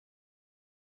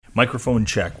Microphone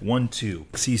check. 1, 2.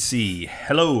 XCC.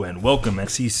 Hello and welcome.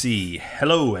 XCC.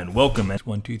 Hello and welcome.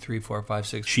 1, 2, 3, 4, 5,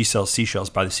 6. She sells seashells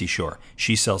by the seashore.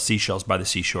 She sells seashells by the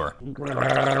seashore.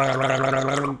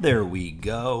 There we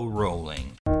go.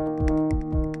 Rolling.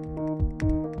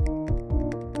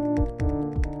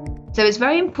 So it's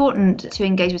very important to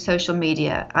engage with social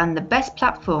media, and the best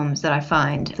platforms that I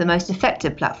find, the most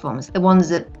effective platforms, the ones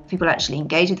that people actually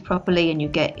engage with properly and you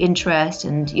get interest,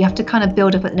 and you have to kind of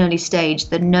build up at an early stage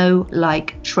the know,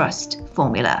 like, trust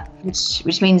formula,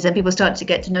 which means that people start to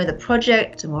get to know the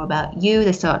project and more about you.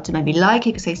 They start to maybe like it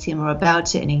because they see more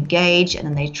about it and engage, and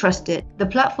then they trust it. The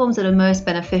platforms that are most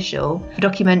beneficial for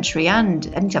documentary and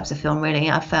any types of film really,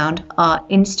 I've found, are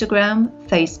Instagram,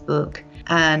 Facebook,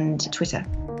 and Twitter.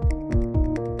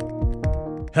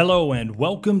 Hello and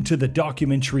welcome to The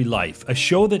Documentary Life, a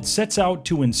show that sets out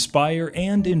to inspire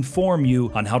and inform you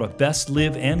on how to best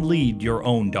live and lead your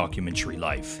own documentary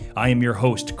life. I am your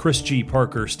host, Chris G.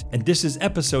 Parkhurst, and this is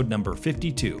episode number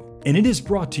 52. And it is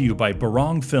brought to you by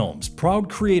Barong Films, proud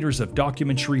creators of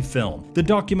documentary film, the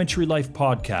Documentary Life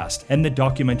podcast, and the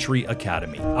Documentary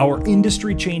Academy, our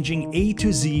industry-changing A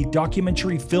to Z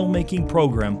documentary filmmaking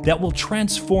program that will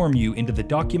transform you into the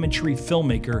documentary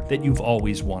filmmaker that you've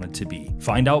always wanted to be.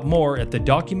 Find out more at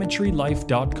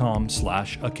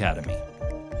thedocumentarylife.com/academy.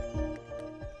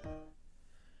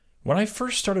 When I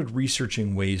first started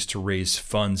researching ways to raise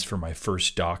funds for my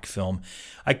first doc film,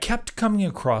 I kept coming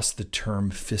across the term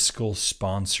fiscal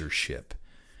sponsorship.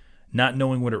 Not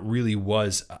knowing what it really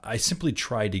was, I simply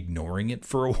tried ignoring it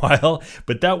for a while,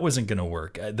 but that wasn't going to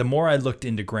work. The more I looked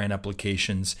into grant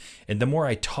applications and the more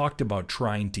I talked about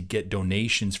trying to get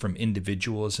donations from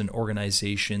individuals and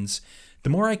organizations, the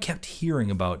more I kept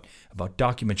hearing about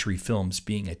documentary films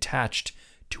being attached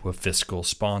to a fiscal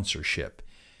sponsorship.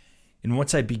 And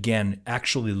once I began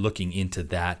actually looking into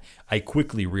that, I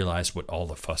quickly realized what all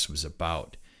the fuss was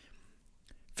about.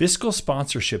 Fiscal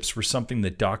sponsorships were something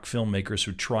that doc filmmakers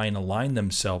would try and align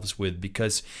themselves with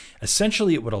because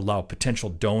essentially it would allow potential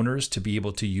donors to be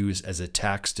able to use as a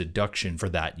tax deduction for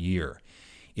that year.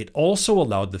 It also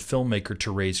allowed the filmmaker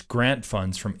to raise grant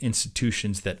funds from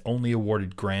institutions that only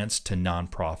awarded grants to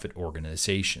nonprofit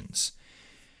organizations.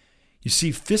 You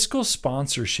see, fiscal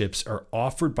sponsorships are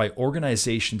offered by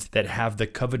organizations that have the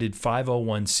coveted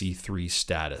 501c3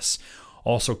 status,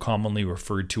 also commonly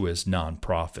referred to as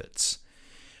nonprofits.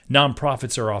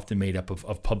 Nonprofits are often made up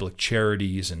of public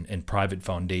charities and private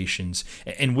foundations,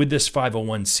 and with this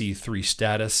 501c3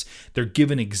 status, they're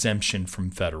given exemption from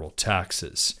federal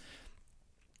taxes.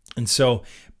 And so,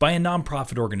 by a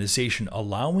nonprofit organization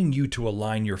allowing you to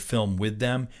align your film with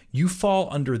them, you fall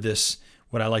under this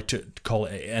what I like to call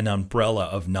an umbrella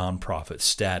of nonprofit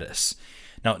status.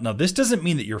 Now, this doesn't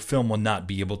mean that your film will not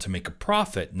be able to make a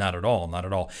profit. Not at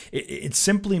all. It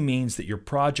simply means that your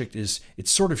project it's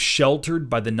sort of sheltered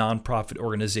by the nonprofit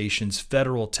organization's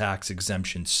federal tax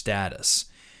exemption status,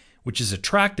 which is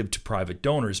attractive to private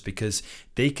donors because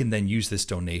they can then use this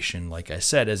donation, like I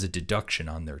said, as a deduction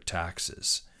on their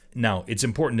taxes. Now, it's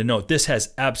important to note this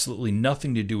has absolutely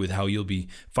nothing to do with how you'll be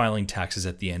filing taxes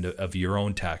at the end of your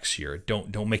own tax year.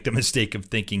 Don't make the mistake of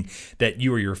thinking that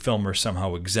you or your film are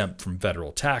somehow exempt from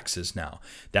federal taxes now.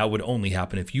 That would only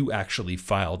happen if you actually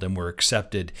filed and were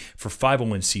accepted for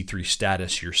 501c3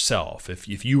 status yourself,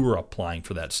 if you were applying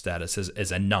for that status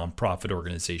as a nonprofit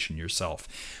organization yourself.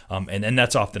 And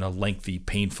that's often a lengthy,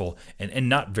 painful, and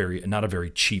not a very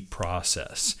cheap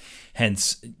process.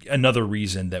 Hence, another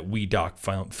reason that we doc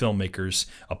filmmakers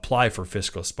apply for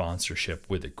fiscal sponsorship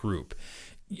with a group.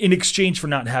 In exchange for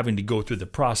not having to go through the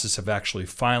process of actually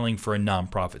filing for a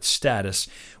nonprofit status,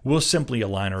 we'll simply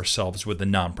align ourselves with a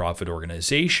nonprofit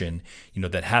organization,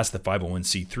 that has the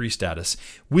 501c3 status,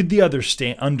 with the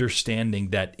understanding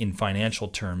that in financial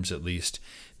terms at least,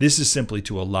 this is simply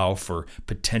to allow for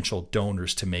potential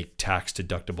donors to make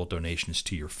tax-deductible donations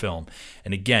to your film.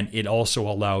 And again, it also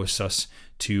allows us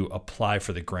to apply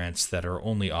for the grants that are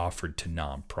only offered to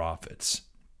nonprofits.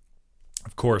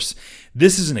 Of course,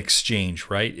 this is an exchange,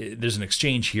 right? There's an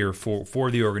exchange here for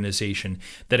the organization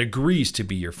that agrees to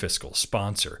be your fiscal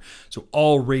sponsor. So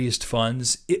all raised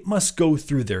funds, it must go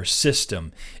through their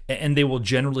system, and they will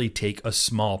generally take a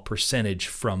small percentage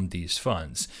from these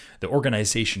funds. The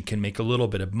organization can make a little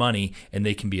bit of money, and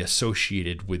they can be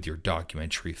associated with your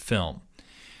documentary film.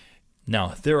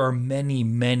 Now, there are many,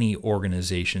 many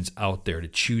organizations out there to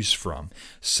choose from,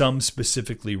 some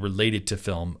specifically related to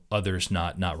film, others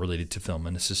not related to film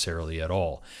necessarily at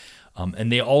all.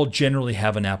 And they all generally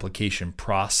have an application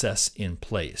process in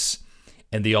place,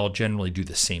 and they all generally do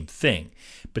the same thing,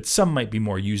 but some might be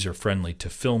more user-friendly to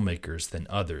filmmakers than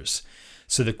others.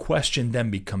 So the question then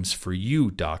becomes for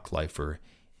you, Doc Lifer,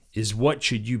 is what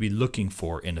should you be looking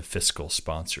for in a fiscal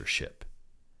sponsorship?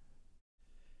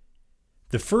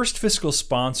 The first fiscal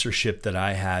sponsorship that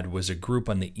I had was a group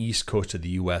on the East Coast of the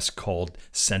U.S. called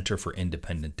Center for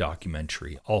Independent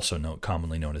Documentary, also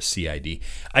commonly known as CID.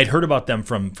 I'd heard about them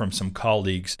from some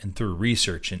colleagues and through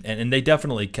research, and they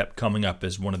definitely kept coming up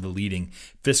as one of the leading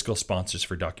fiscal sponsors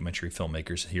for documentary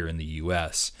filmmakers here in the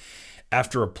U.S.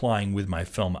 After applying with my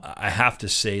film, I have to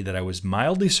say that I was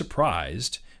mildly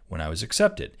surprised when I was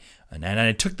accepted. And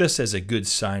I took this as a good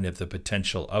sign of the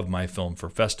potential of my film for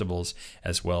festivals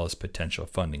as well as potential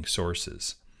funding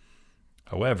sources.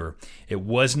 However, it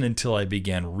wasn't until I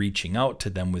began reaching out to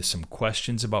them with some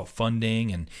questions about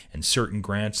funding and certain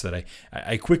grants that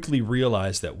I quickly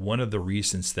realized that one of the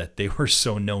reasons that they were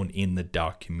so known in the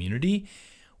doc community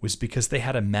was because they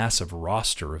had a massive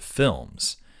roster of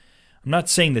films. I'm not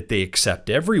saying that they accept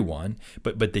everyone,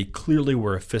 but they clearly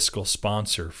were a fiscal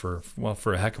sponsor for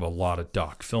a heck of a lot of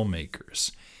doc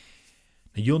filmmakers.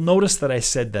 Now, you'll notice that I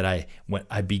said that when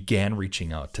I began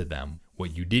reaching out to them.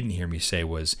 What you didn't hear me say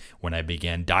was when I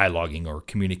began dialoguing or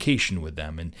communication with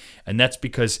them, and that's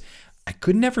because I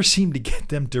could never seem to get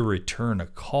them to return a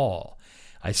call.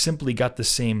 I simply got the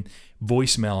same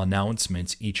voicemail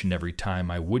announcements each and every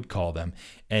time I would call them.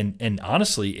 And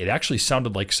honestly, it actually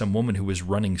sounded like some woman who was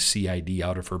running CID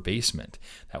out of her basement.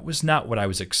 That was not what I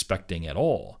was expecting at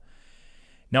all.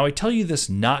 Now, I tell you this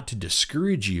not to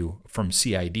discourage you from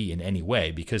CID in any way,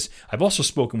 because I've also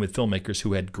spoken with filmmakers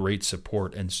who had great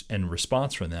support and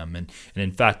response from them, and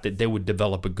in fact, that they would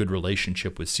develop a good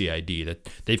relationship with CID, that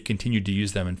they've continued to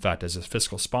use them, in fact, as a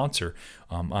fiscal sponsor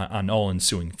on all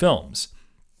ensuing films.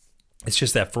 It's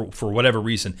just that for whatever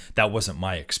reason, that wasn't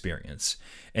my experience.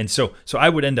 And so I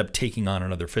would end up taking on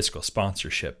another fiscal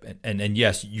sponsorship. And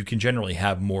yes, you can generally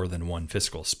have more than one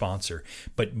fiscal sponsor,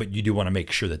 but you do want to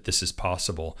make sure that this is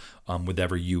possible with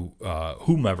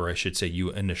whomever I should say you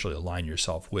initially align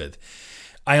yourself with.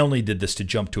 I only did this to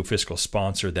jump to a fiscal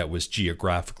sponsor that was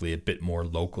geographically a bit more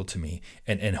local to me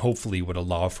and hopefully would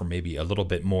allow for maybe a little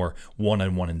bit more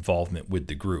one-on-one involvement with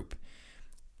the group.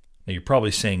 Now, you're probably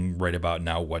saying right about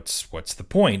now, what's the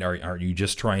point? Are you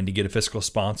just trying to get a fiscal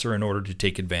sponsor in order to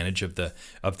take advantage of that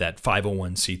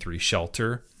 501c3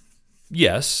 shelter?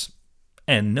 Yes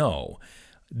and no.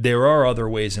 There are other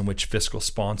ways in which fiscal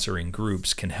sponsoring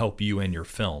groups can help you and your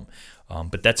film,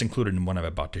 but that's included in what I'm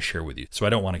about to share with you, so I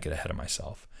don't want to get ahead of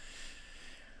myself.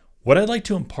 What I'd like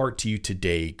to impart to you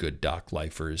today, good doc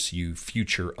lifers, you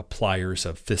future appliers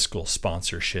of fiscal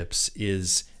sponsorships,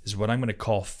 is what I'm going to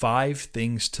call 5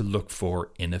 things to look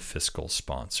for in a fiscal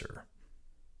sponsor.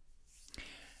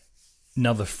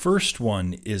 Now, the first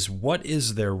one is, what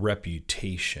is their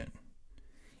reputation?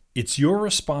 It's your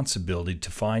responsibility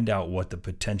to find out what the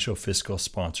potential fiscal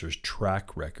sponsor's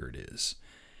track record is.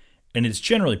 And it's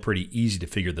generally pretty easy to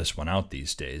figure this one out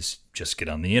these days. Just get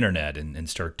on the internet and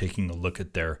start taking a look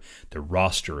at their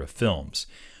roster of films.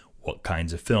 What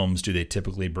kinds of films do they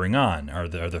typically bring on? Are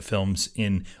the films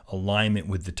in alignment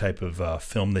with the type of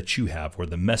film that you have or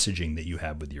the messaging that you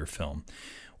have with your film?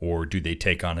 Or do they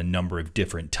take on a number of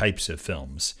different types of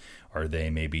films? Are they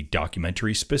maybe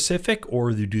documentary specific,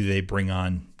 or do they bring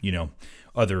on,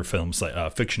 other films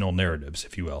like fictional narratives,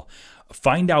 if you will?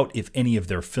 Find out if any of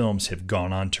their films have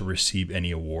gone on to receive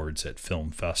any awards at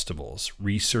film festivals.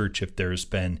 Research if there's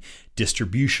been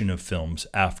distribution of films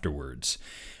afterwards.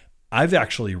 I've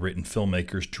actually written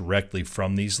filmmakers directly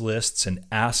from these lists and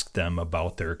asked them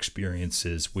about their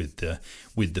experiences with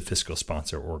the fiscal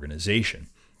sponsor organization.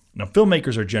 Now,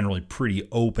 filmmakers are generally pretty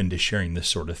open to sharing this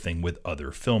sort of thing with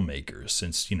other filmmakers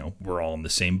since, we're all in the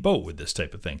same boat with this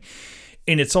type of thing.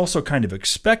 And it's also kind of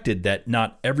expected that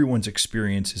not everyone's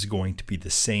experience is going to be the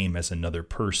same as another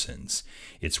person's.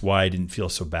 It's why I didn't feel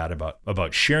so bad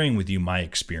about sharing with you my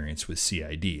experience with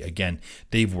CID. Again,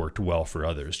 they've worked well for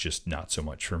others, just not so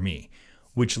much for me.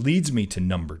 Which leads me to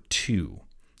number 2,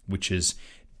 which is,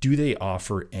 do they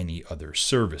offer any other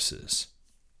services?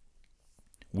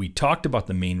 We talked about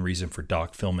the main reason for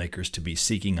doc filmmakers to be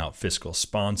seeking out fiscal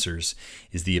sponsors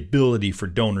is the ability for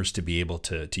donors to be able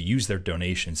to use their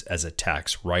donations as a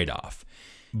tax write-off.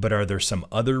 But are there some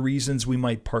other reasons we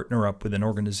might partner up with an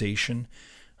organization?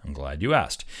 I'm glad you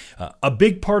asked. A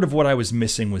big part of what I was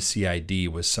missing with CID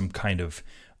was some kind of,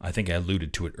 I think I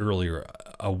alluded to it earlier,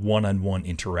 a one-on-one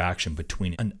interaction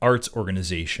between an arts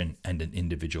organization and an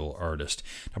individual artist.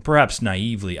 Now, perhaps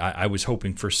naively, I was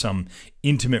hoping for some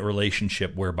intimate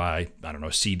relationship whereby,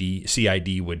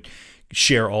 CID would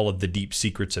share all of the deep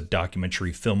secrets of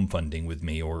documentary film funding with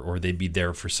me, or they'd be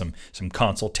there for some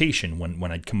consultation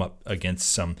when I'd come up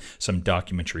against some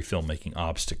documentary filmmaking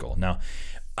obstacle. Now,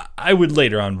 I would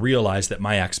later on realize that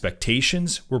my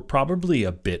expectations were probably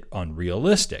a bit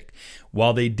unrealistic.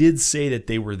 While they did say that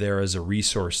they were there as a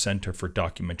resource center for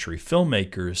documentary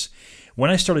filmmakers, when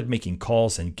I started making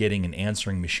calls and getting an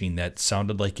answering machine that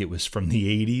sounded like it was from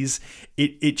the 80s,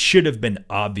 it should have been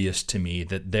obvious to me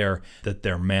that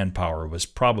their manpower was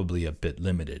probably a bit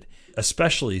limited,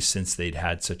 especially since they'd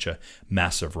had such a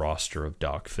massive roster of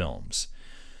doc films.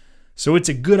 So it's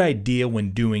a good idea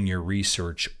when doing your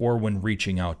research or when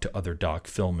reaching out to other doc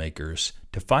filmmakers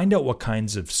to find out what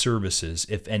kinds of services,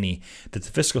 if any, that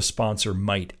the fiscal sponsor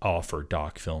might offer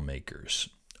doc filmmakers,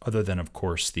 other than, of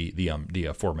course, the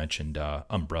aforementioned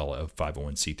umbrella of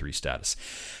 501c3 status.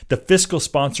 The fiscal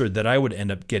sponsor that I would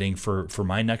end up getting for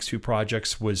my next few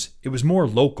projects was more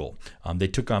local. They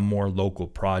took on more local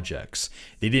projects.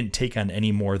 They didn't take on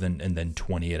any more than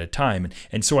 20 at a time.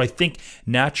 And so I think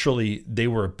naturally they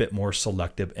were a bit more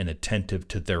selective and attentive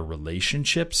to their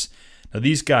relationships. Now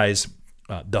these guys,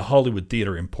 the Hollywood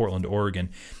Theater in Portland,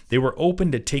 Oregon, they were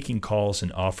open to taking calls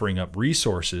and offering up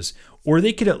resources, or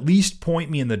they could at least point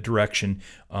me in the direction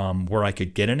where I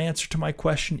could get an answer to my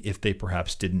question if they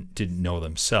perhaps didn't know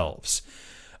themselves.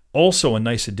 Also, a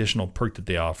nice additional perk that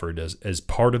they offered as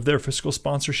part of their fiscal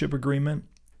sponsorship agreement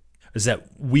is that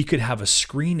we could have a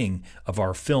screening of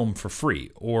our film for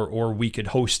free, or we could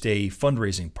host a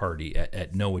fundraising party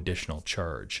at no additional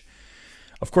charge.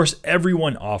 Of course,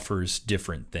 everyone offers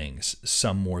different things,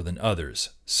 some more than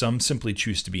others. Some simply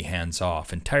choose to be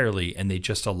hands-off entirely, and they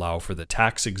just allow for the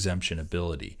tax exemption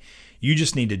ability. You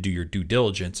just need to do your due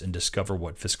diligence and discover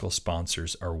what fiscal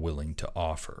sponsors are willing to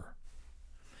offer.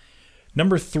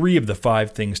 Number 3 of the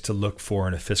 5 things to look for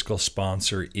in a fiscal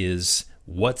sponsor is,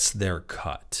 what's their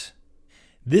cut?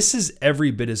 This is every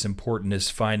bit as important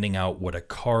as finding out what a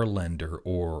car lender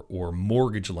or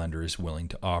mortgage lender is willing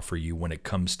to offer you when it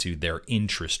comes to their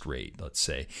interest rate, let's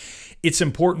say. It's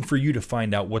important for you to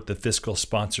find out what the fiscal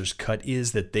sponsor's cut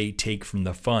is that they take from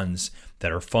the funds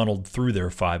that are funneled through their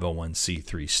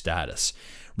 501c3 status.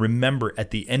 Remember, at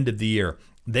the end of the year,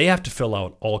 they have to fill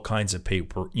out all kinds of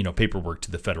paperwork to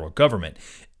the federal government.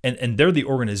 And they're the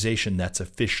organization that's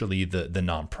officially the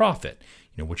nonprofit,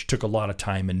 which took a lot of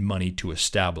time and money to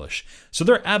establish. So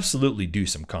they're absolutely due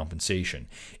some compensation.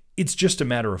 It's just a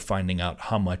matter of finding out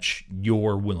how much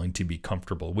you're willing to be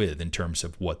comfortable with in terms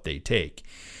of what they take.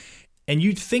 And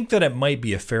you'd think that it might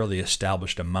be a fairly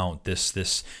established amount,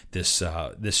 this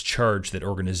charge that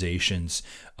organizations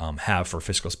have for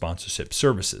fiscal sponsorship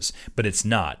services, but it's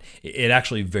not. It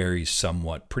actually varies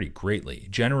somewhat, pretty greatly.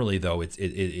 Generally, though,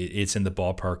 it's in the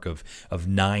ballpark of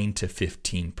 9 to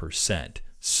 15%.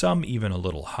 Some even a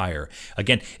little higher.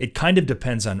 Again, it kind of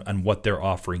depends on what they're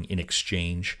offering in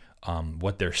exchange,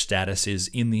 what their status is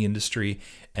in the industry,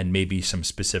 and maybe some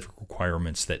specific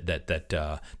requirements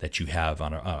that you have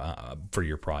for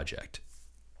your project.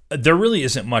 There really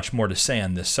isn't much more to say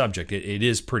on this subject. It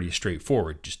is pretty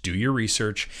straightforward. Just do your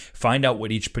research, find out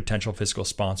what each potential fiscal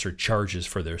sponsor charges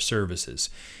for their services.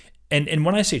 And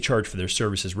when I say charge for their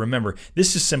services, remember,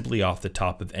 this is simply off the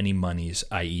top of any monies,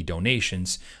 i.e.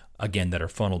 donations, again, that are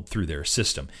funneled through their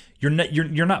system. You're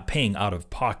not paying out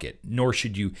of pocket, nor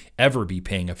should you ever be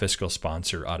paying a fiscal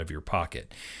sponsor out of your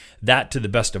pocket. That, to the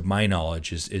best of my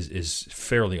knowledge, is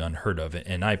fairly unheard of.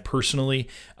 And I personally,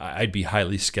 I'd be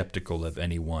highly skeptical of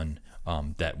anyone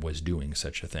that was doing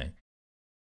such a thing.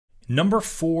 Number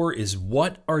 4 is,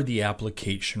 what are the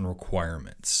application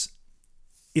requirements?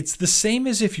 It's the same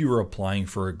as if you were applying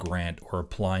for a grant or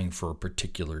applying for a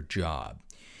particular job.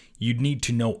 You'd need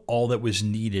to know all that was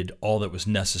needed, all that was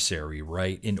necessary,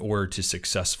 right, in order to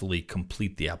successfully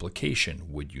complete the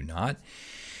application, would you not?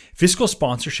 Fiscal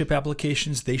sponsorship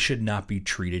applications, they should not be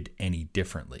treated any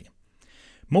differently.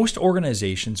 Most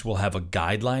organizations will have a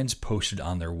guidelines posted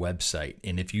on their website,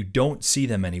 and if you don't see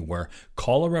them anywhere,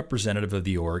 call a representative of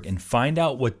the org and find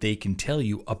out what they can tell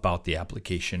you about the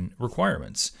application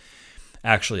requirements.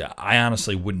 Actually, I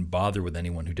honestly wouldn't bother with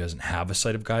anyone who doesn't have a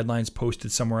set of guidelines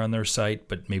posted somewhere on their site,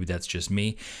 but maybe that's just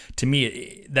me. To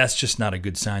me, that's just not a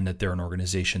good sign that they're an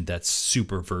organization that's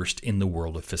super versed in the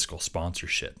world of fiscal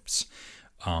sponsorships.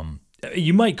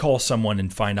 You might call someone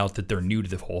and find out that they're new to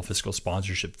the whole fiscal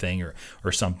sponsorship thing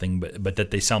or something, but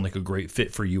that they sound like a great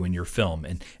fit for you and your film,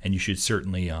 and you should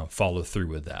certainly follow through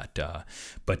with that.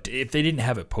 But if they didn't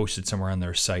have it posted somewhere on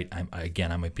their site,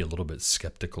 I might be a little bit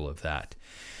skeptical of that.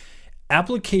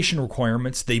 Application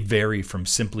requirements, they vary from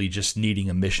simply just needing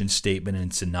a mission statement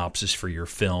and synopsis for your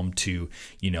film to,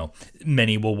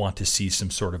 many will want to see some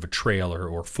sort of a trailer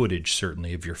or footage,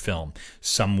 certainly, of your film.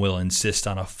 Some will insist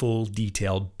on a full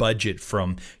detailed budget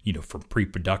from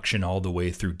pre-production all the way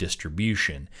through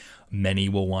distribution. Many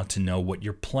will want to know what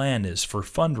your plan is for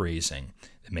fundraising.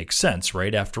 It makes sense,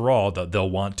 right? After all, they'll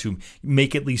want to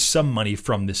make at least some money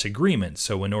from this agreement.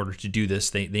 So in order to do this,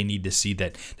 they need to see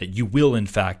that you will, in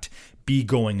fact, be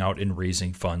going out and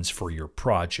raising funds for your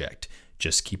project.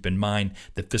 Just keep in mind,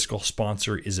 the fiscal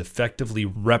sponsor is effectively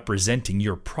representing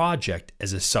your project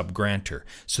as a sub-grantor.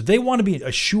 So they want to be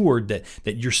assured that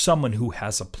you're someone who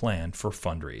has a plan for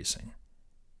fundraising.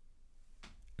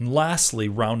 And lastly,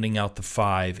 rounding out the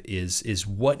 5 is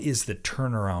what is the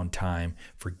turnaround time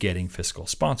for getting fiscal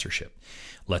sponsorship?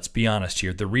 Let's be honest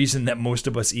here. The reason that most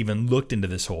of us even looked into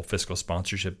this whole fiscal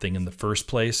sponsorship thing in the first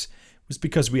place was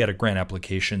because we had a grant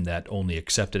application that only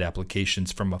accepted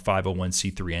applications from a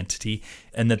 501c3 entity,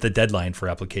 and that the deadline for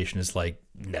application is like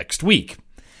next week.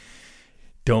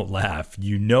 Don't laugh.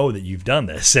 You know that you've done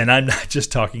this, and I'm not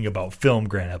just talking about film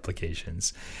grant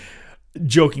applications.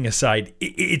 Joking aside,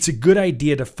 it's a good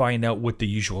idea to find out what the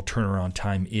usual turnaround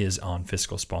time is on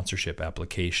fiscal sponsorship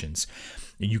applications.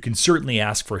 You can certainly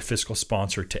ask for a fiscal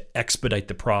sponsor to expedite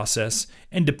the process,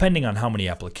 and depending on how many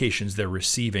applications they're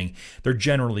receiving, they're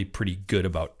generally pretty good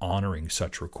about honoring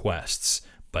such requests.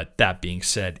 But that being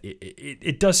said,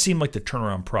 it does seem like the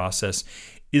turnaround process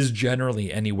is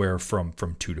generally anywhere from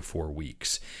 2 to 4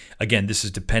 weeks. Again, this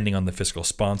is depending on the fiscal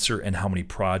sponsor and how many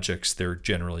projects they're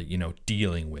generally,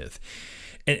 dealing with.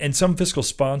 And some fiscal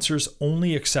sponsors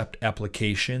only accept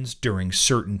applications during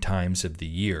certain times of the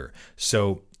year.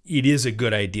 So it is a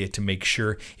good idea to make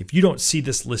sure, if you don't see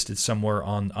this listed somewhere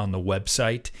on the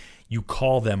website, you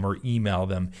call them or email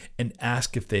them and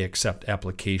ask if they accept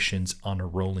applications on a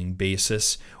rolling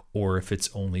basis or if it's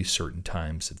only certain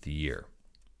times of the year.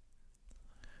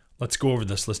 Let's go over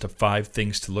this list of 5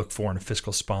 things to look for in a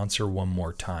fiscal sponsor one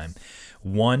more time.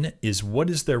 1 is, what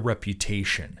is their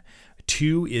reputation?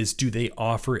 2 is, do they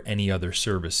offer any other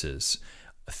services?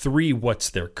 3,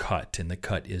 what's their cut? And the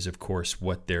cut is, of course,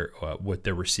 what they're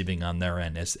receiving on their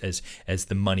end as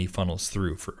the money funnels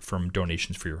through from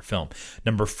donations for your film.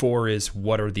 Number 4 is,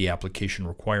 what are the application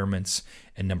requirements?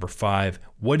 And number 5,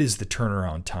 what is the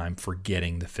turnaround time for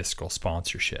getting the fiscal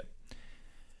sponsorship?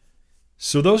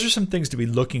 So those are some things to be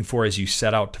looking for as you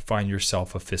set out to find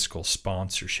yourself a fiscal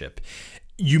sponsorship.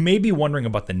 You may be wondering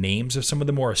about the names of some of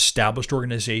the more established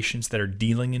organizations that are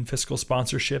dealing in fiscal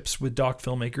sponsorships with doc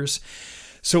filmmakers.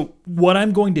 So what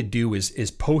I'm going to do is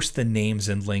post the names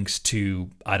and links to,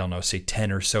 say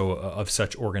 10 or so of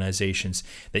such organizations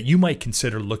that you might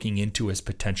consider looking into as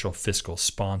potential fiscal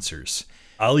sponsors.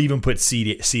 I'll even put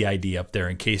CID up there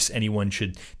in case anyone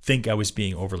should think I was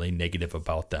being overly negative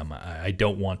about them. I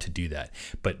don't want to do that.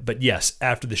 But yes,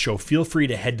 after the show, feel free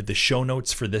to head to the show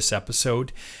notes for this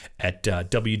episode at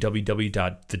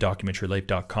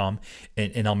www.thedocumentarylife.com,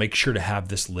 and I'll make sure to have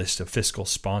this list of fiscal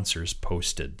sponsors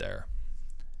posted there.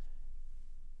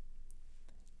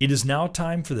 It is now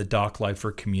time for the Doc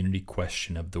Lifer Community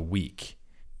Question of the Week,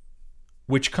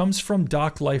 which comes from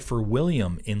Doc Lifer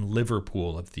William in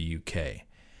Liverpool of the UK.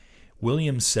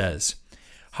 William says,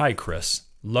 "Hi Chris,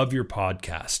 love your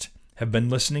podcast. Have been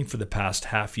listening for the past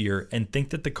half year and think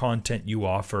that the content you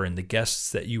offer and the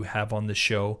guests that you have on the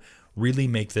show really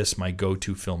make this my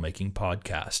go-to filmmaking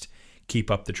podcast. Keep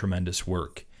up the tremendous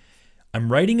work.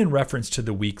 I'm writing in reference to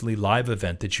the weekly live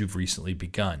event that you've recently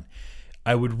begun.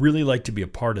 I would really like to be a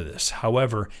part of this,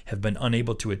 however, have been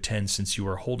unable to attend since you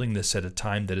are holding this at a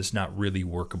time that is not really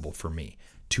workable for me,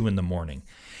 2 a.m.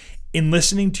 In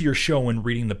listening to your show and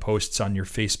reading the posts on your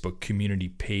Facebook community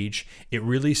page, it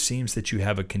really seems that you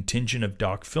have a contingent of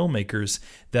doc filmmakers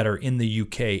that are in the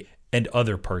UK and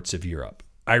other parts of Europe.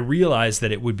 I realize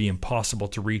that it would be impossible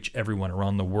to reach everyone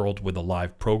around the world with a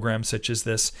live program such as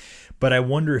this, but I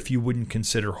wonder if you wouldn't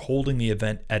consider holding the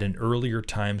event at an earlier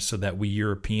time so that we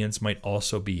Europeans might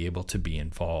also be able to be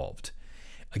involved.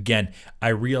 Again, I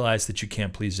realize that you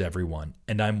can't please everyone,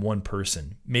 and I'm one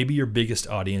person. Maybe your biggest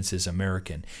audience is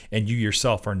American, and you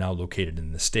yourself are now located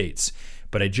in the States.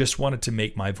 But I just wanted to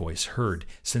make my voice heard,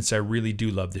 since I really do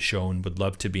love the show and would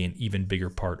love to be an even bigger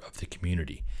part of the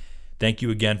community. Thank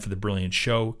you again for the brilliant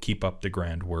show. Keep up the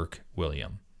grand work,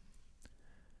 William."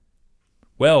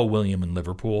 Well, William in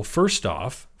Liverpool, first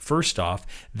off,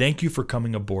 thank you for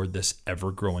coming aboard this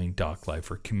ever-growing Doc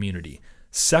Lifer community.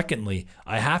 Secondly,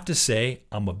 I have to say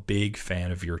I'm a big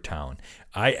fan of your town.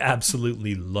 I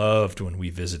absolutely loved when we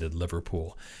visited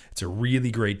Liverpool. It's a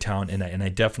really great town, and I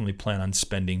definitely plan on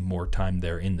spending more time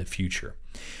there in the future.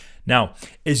 Now,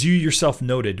 as you yourself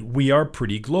noted, we are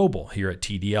pretty global here at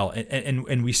TDL,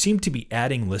 and we seem to be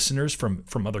adding listeners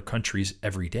from other countries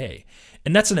every day.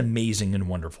 And that's an amazing and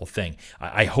wonderful thing.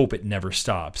 I hope it never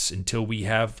stops until we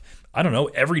have,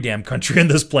 every damn country on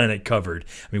this planet covered.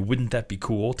 I mean, wouldn't that be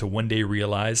cool to one day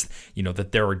realize,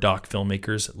 that there are doc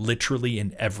filmmakers literally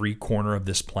in every corner of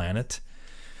this planet?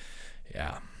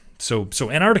 Yeah. So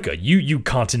Antarctica, you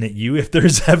continent, if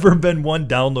there's ever been one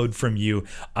download from you,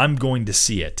 I'm going to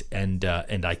see it, and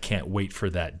I can't wait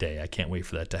for that day. I can't wait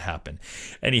for that to happen.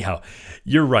 Anyhow,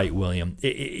 you're right, William.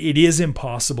 It is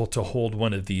impossible to hold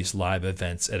one of these live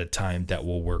events at a time that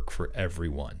will work for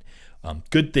everyone.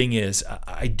 Good thing is,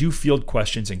 I do field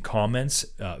questions and comments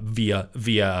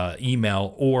via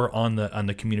email or on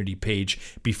the community page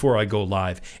before I go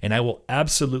live, and I will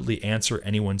absolutely answer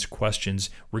anyone's questions,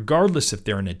 regardless if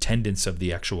they're in attendance of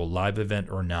the actual live event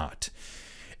or not.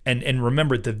 And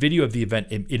remember, the video of the event,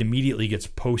 it immediately gets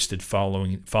posted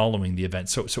following the event,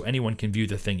 so anyone can view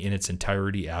the thing in its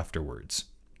entirety afterwards.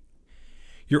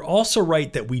 You're also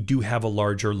right that we do have a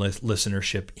larger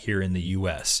listenership here in the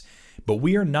U.S., but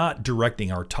we are not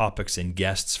directing our topics and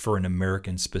guests for an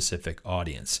American-specific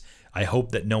audience. I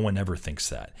hope that no one ever thinks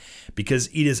that, because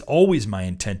it is always my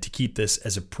intent to keep this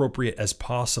as appropriate as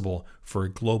possible for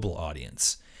a global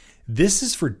audience. This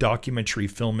is for documentary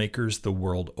filmmakers the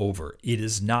world over. It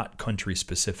is not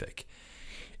country-specific.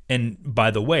 And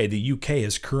by the way, the UK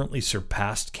has currently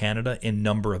surpassed Canada in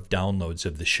number of downloads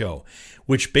of the show,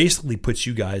 which basically puts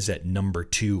you guys at number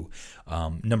two,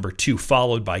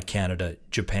 followed by Canada,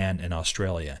 Japan, and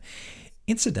Australia.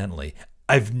 Incidentally,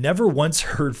 I've never once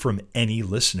heard from any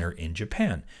listener in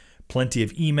Japan. Plenty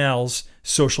of emails,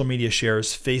 social media shares,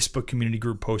 Facebook community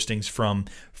group postings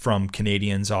from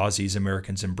Canadians, Aussies,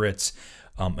 Americans, and Brits,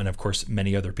 and of course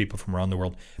many other people from around the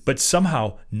world, but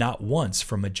somehow not once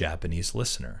from a Japanese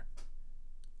listener.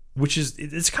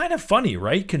 It's kind of funny,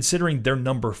 right? Considering they're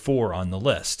number 4 on the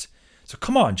list. So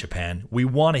come on, Japan, we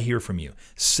want to hear from you.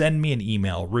 Send me an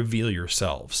email, reveal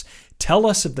yourselves. Tell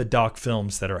us of the doc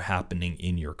films that are happening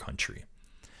in your country.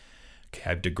 Okay,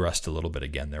 I've digressed a little bit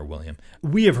again there, William.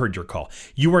 We have heard your call.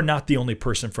 You are not the only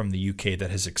person from the UK that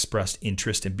has expressed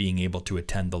interest in being able to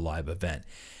attend the live event.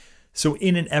 So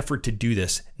in an effort to do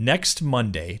this, next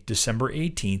Monday, December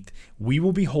 18th, we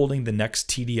will be holding the next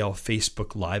TDL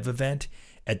Facebook Live event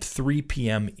at 3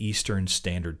 p.m. Eastern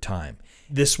Standard Time.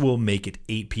 This will make it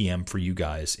 8 p.m. for you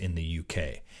guys in the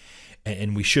UK.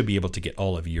 And we should be able to get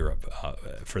all of Europe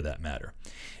for that matter.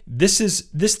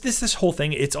 This whole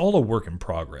thing, it's all a work in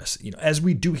progress. As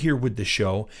we do here with the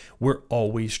show, we're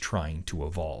always trying to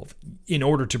evolve in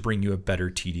order to bring you a better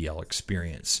TDL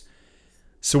experience.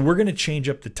 So we're going to change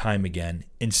up the time again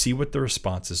and see what the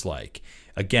response is like.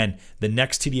 Again, the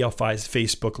next TDL5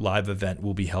 Facebook Live event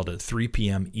will be held at 3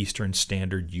 p.m. Eastern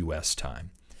Standard U.S.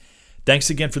 time. Thanks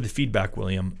again for the feedback,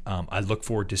 William. I look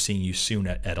forward to seeing you soon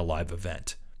at a live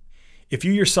event. If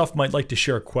you yourself might like to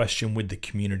share a question with the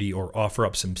community or offer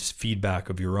up some feedback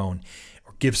of your own,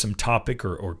 or give some topic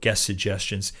or guest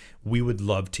suggestions, we would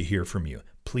love to hear from you.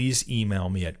 Please email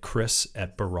me at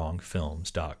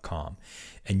chris@barongfilms.com.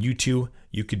 And you too,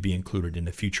 you could be included in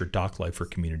a future Doc Lifer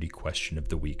Community Question of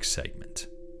the Week segment.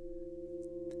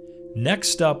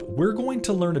 Next up, we're going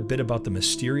to learn a bit about the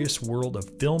mysterious world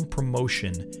of film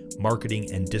promotion,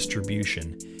 marketing, and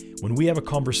distribution when we have a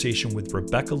conversation with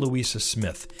Rebecca Louisa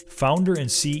Smith, founder and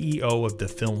CEO of the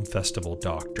Film Festival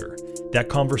Doctor. That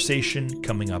conversation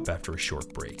coming up after a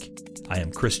short break. I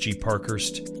am Chris G.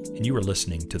 Parkhurst, and you are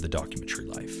listening to The Documentary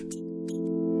Life.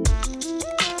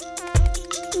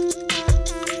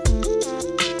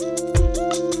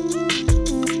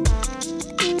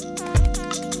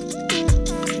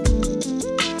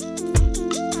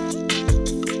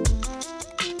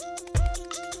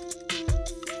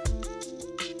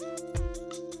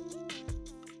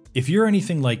 If you're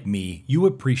anything like me, you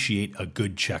appreciate a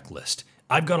good checklist.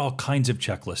 I've got all kinds of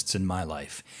checklists in my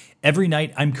life. Every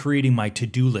night, I'm creating my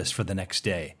to-do list for the next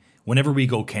day. Whenever we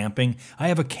go camping, I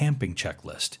have a camping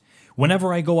checklist.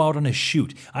 Whenever I go out on a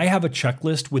shoot, I have a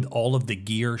checklist with all of the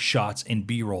gear, shots, and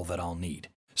B-roll that I'll need.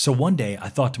 So one day, I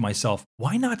thought to myself,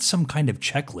 why not some kind of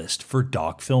checklist for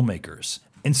doc filmmakers?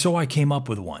 And so I came up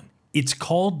with one. It's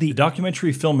called the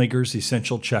Documentary Filmmaker's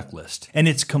Essential Checklist, and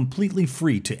it's completely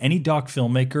free to any doc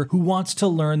filmmaker who wants to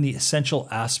learn the essential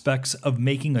aspects of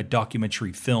making a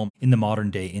documentary film in the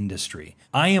modern day industry.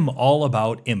 I am all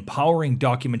about empowering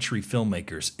documentary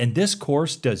filmmakers, and this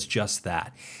course does just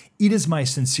that. It is my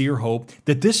sincere hope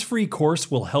that this free course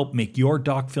will help make your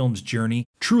doc film's journey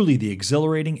truly the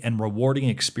exhilarating and rewarding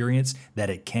experience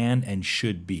that it can and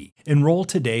should be. Enroll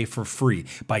today for free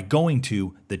by going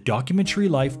to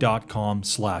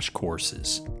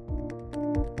thedocumentarylife.com/courses.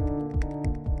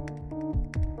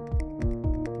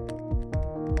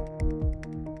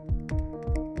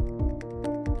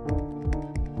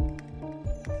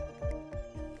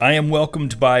 I am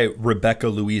welcomed by Rebecca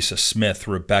Louisa Smith.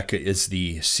 Rebecca is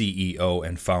the CEO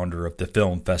and founder of the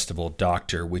Film Festival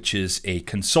Doctor, which is a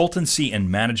consultancy and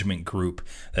management group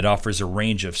that offers a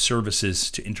range of services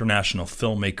to international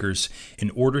filmmakers in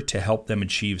order to help them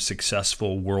achieve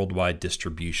successful worldwide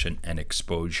distribution and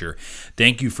exposure.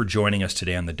 Thank you for joining us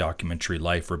today on The Documentary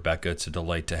Life, Rebecca. It's a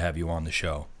delight to have you on the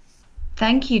show.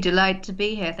 Thank you. Delighted to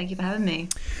be here. Thank you for having me.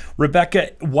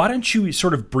 Rebecca, why don't you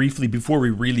sort of briefly, before we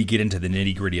really get into the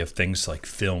nitty-gritty of things like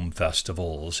film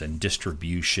festivals and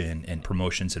distribution and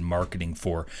promotions and marketing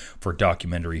for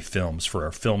documentary films for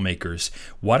our filmmakers,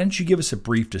 why don't you give us a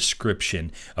brief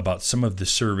description about some of the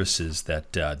services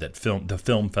that the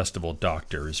Film Festival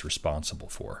Doctor is responsible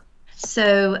for?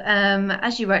 So,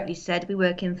 as you rightly said, we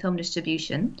work in film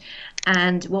distribution,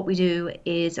 and what we do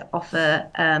is offer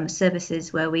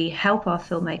services where we help our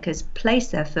filmmakers place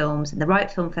their films in the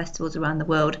right film festivals around the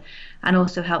world, and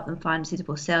also help them find a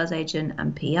suitable sales agent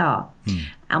and PR.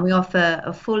 And we offer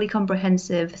a fully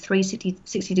comprehensive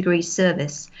 360-degree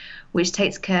service, which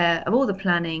takes care of all the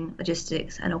planning,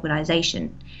 logistics, and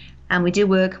organisation. And we do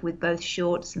work with both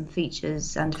shorts and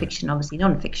features and fiction, obviously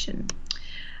non-fiction.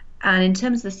 And in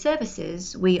terms of the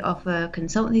services, we offer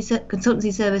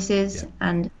consultancy services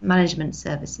and management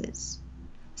services.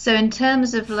 So in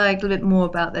terms of like a little bit more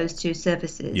about those two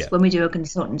services, when we do a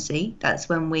consultancy, that's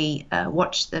when we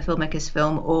watch the filmmaker's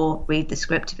film or read the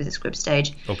script if it's a script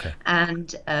stage,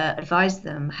 and advise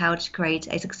them how to create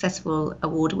a successful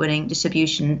award-winning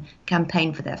distribution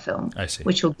campaign for their film,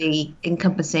 which will be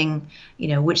encompassing,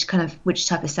 which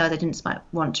type of sales agents might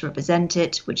want to represent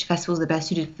it, which festivals are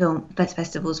the best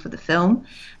festivals for the film,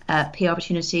 PR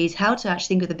opportunities, how to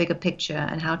actually think of the bigger picture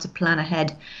and how to plan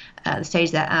ahead the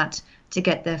stage they're at to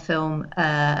get their film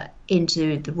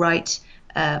into the right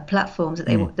platforms that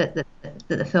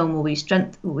the film will be the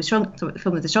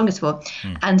film is the strongest for,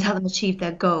 and help them achieve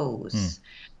their goals.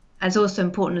 And it's also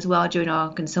important as well during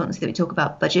our consultancy that we talk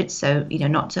about budgets, so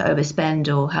not to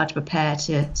overspend or how to prepare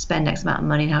to spend X amount of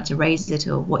money and how to raise it,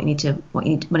 or what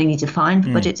money you need to find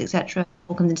for budgets, etc.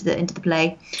 All comes into the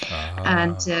play,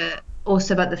 and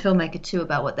also about the filmmaker too,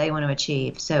 about what they want to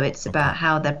achieve. So it's about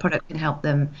how their product can help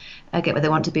them get where they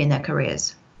want to be in their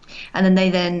careers. And then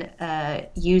they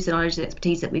use the knowledge and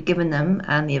expertise that we've given them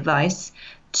and the advice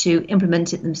to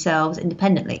implement it themselves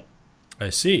independently.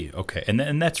 I see. Okay.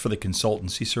 And that's for the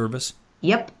consultancy service?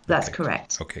 Yep, that's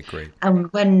correct. Okay, great.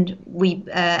 And when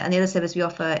and the other service we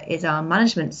offer is our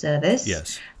management service.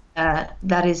 Yes.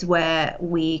 That is where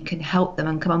we can help them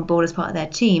and come on board as part of their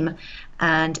team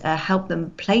and help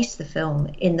them place the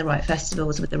film in the right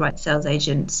festivals with the right sales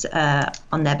agents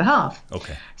on their behalf.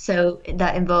 Okay. So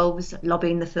that involves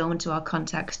lobbying the film to our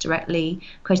contacts directly,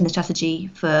 creating the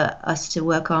strategy for us to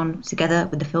work on together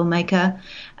with the filmmaker.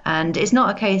 And it's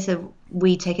not a case of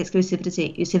we take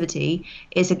exclusivity.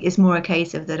 It's more a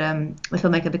case of that the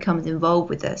filmmaker becomes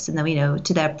involved with us, and then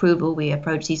to their approval we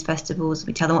approach these festivals,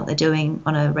 we tell them what they're doing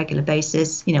on a regular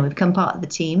basis. We become part of the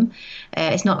team.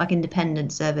 It's not like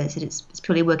independent service. It's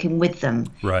purely working with them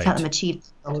to help them achieve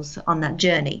goals on that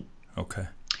journey. Okay.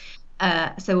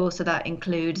 So also that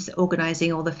includes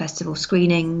organising all the festival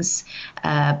screenings,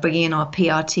 bringing in our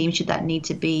PR team should that need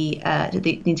to be,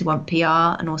 need to want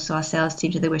PR, and also our sales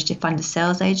team should they wish to find a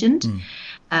sales agent.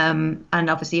 And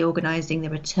obviously organising the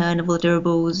return of all the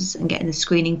deliverables and getting the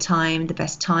screening time, the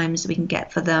best times that we can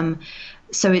get for them.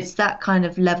 So it's that kind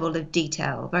of level of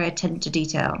detail, very attention to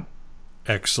detail.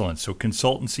 Excellent. So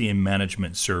consultancy and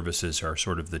management services are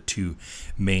sort of the two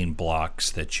main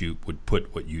blocks that you would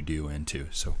put what you do into.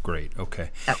 So great. Okay.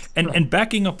 And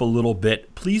backing up a little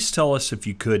bit, please tell us, if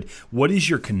you could, what is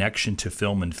your connection to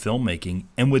film and filmmaking?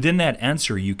 And within that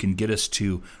answer, you can get us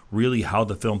to really how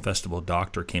the Film Festival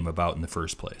Doctor came about in the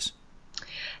first place.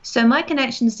 So my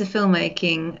connections to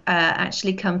filmmaking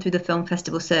actually come through the film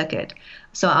festival circuit.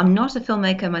 So I'm not a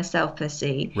filmmaker myself per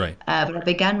se, but I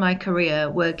began my career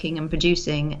working and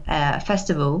producing a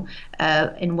festival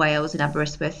in Wales, in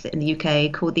Aberystwyth, in the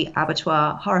UK, called the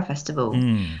Abertoir Horror Festival.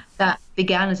 That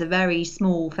began as a very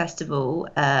small festival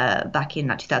back in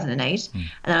 2008, and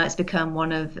now it's become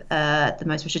one of the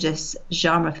most prestigious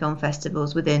genre film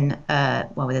festivals within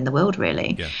the world,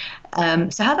 really.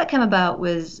 So how that came about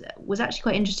was actually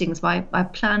quite interesting. So my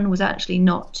plan was actually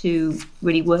not to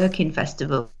really work in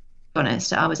festivals. To be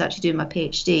honest, I was actually doing my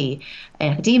PhD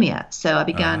in academia, so I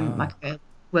began my career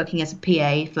working as a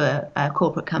PA for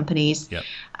corporate companies,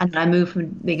 and then I moved from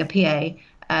being a PA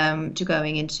to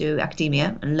going into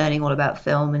academia and learning all about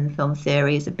film and film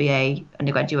theory as a BA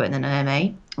undergraduate and then an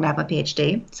MA. And I have my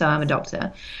PhD, so I'm a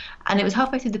doctor. And it was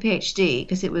halfway through the PhD,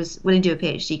 because it was, when you do a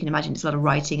PhD, you can imagine it's a lot of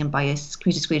writing and by a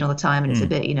computer screen all the time, and it's a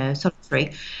bit,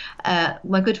 solitary.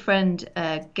 My good friend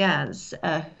Gareth,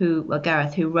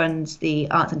 who runs the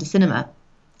Arts Centre Cinema,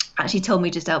 actually told me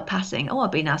just out passing,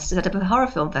 I've been asked to set up a horror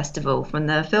film festival from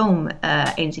the film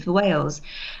agency for Wales.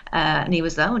 And he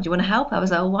was like, do you want to help? I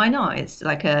was like, why not? It's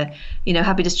like a,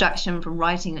 happy distraction from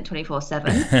writing at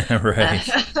 24/7. Right.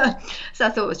 So I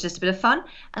thought it was just a bit of fun.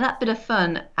 And that bit of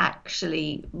fun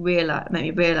actually made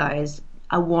me realise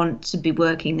I want to be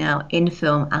working now in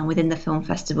film and within the film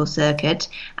festival circuit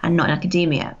and not in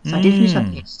academia. So I did finish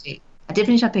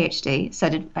my PhD. So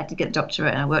I had to get a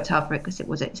doctorate, and I worked hard for it because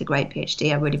it's a great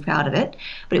PhD. I'm really proud of it.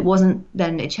 But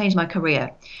it changed my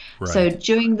career. Right. So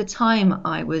during the time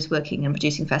I was working and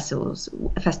producing the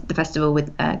festival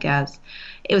with Gaz,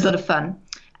 it was a lot of fun.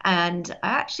 And I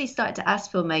actually started to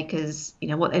ask filmmakers,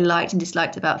 what they liked and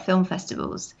disliked about film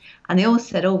festivals. And they all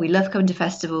said, we love coming to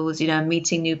festivals,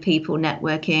 meeting new people,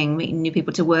 networking, meeting new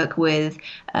people to work with,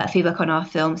 feedback on our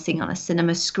films, seeing on a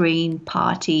cinema screen,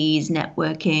 parties,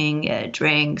 networking,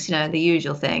 drinks, the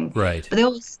usual thing. Right.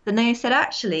 But they said,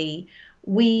 actually,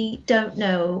 we don't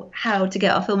know how to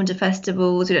get our film into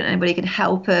festivals. We don't know anybody can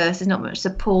help us. There's not much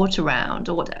support around,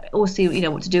 or what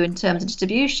to do in terms of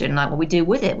distribution, like what we do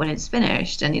with it when it's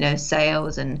finished, and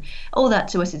sales and all that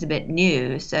to us is a bit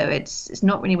new. So it's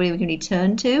not really anybody we can really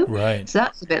turn to. Right. So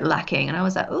that's a bit lacking. And I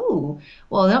was like, there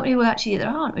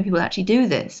aren't many people actually do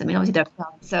this. I mean, obviously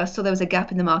so I saw there was a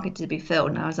gap in the market to be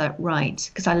filled, and I was like, right,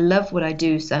 because I love what I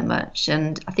do so much,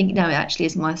 and I think now it actually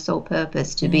is my sole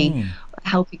purpose to be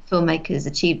helping filmmakers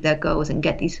achieve their goals and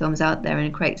get these films out there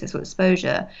and create this sort of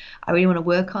exposure. I really want to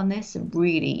work on this and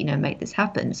really, make this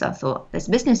happen. So I thought, there's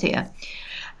business here.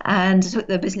 And I took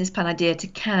the business plan idea to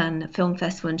Cannes Film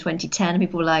Festival in 2010, and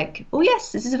people were like,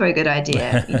 yes, this is a very good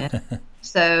idea.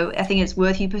 So I think it's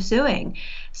worth you pursuing.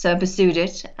 So I pursued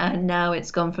it, and now it's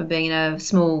gone from being a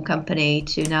small company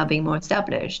to now being more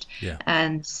established. Yeah.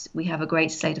 And we have a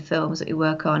great slate of films that we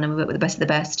work on, and we work with the best of the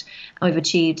best. And we've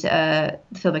achieved the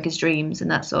filmmakers' dreams, and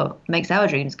that's what makes our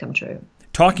dreams come true.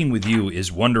 Talking with you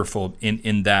is wonderful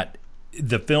in that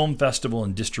the film festival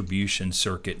and distribution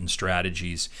circuit and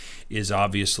strategies is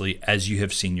obviously, as you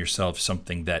have seen yourself,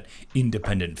 something that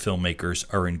independent filmmakers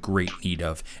are in great need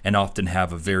of and often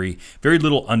have a very, very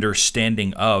little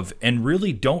understanding of, and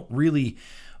really don't really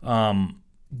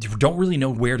know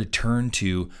where to turn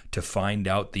to find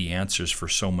out the answers for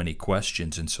so many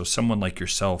questions. And so someone like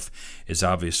yourself is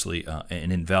obviously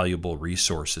an invaluable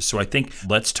resource. So I think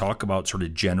let's talk about sort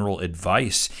of general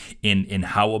advice in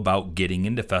how about getting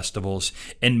into festivals.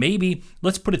 And maybe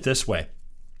let's put it this way.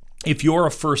 If you're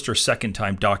a first or second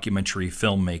time documentary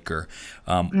filmmaker,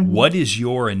 what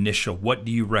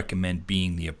do you recommend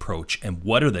being the approach, and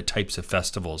what are the types of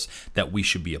festivals that we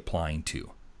should be applying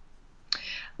to?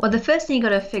 Well, the first thing you got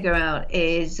to figure out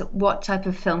is, what type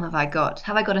of film have I got?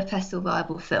 Have I got a festival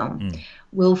viable film?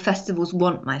 Will festivals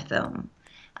want my film?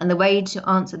 And the way to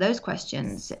answer those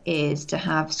questions is to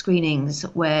have screenings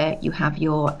where you have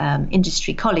your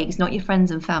industry colleagues, not your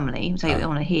friends and family, who say what they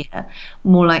want to hear,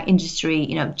 more like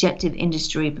industry, objective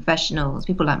industry professionals,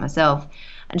 people like myself,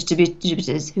 and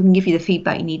distributors who can give you the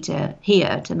feedback you need to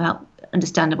hear to help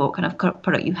understand what kind of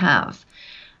product you have.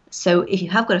 So if you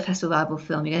have got a festival viable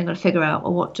film, you're going to figure out,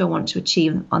 what do I want to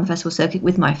achieve on the festival circuit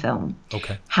with my film?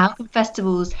 Okay. How can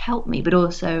festivals help me, but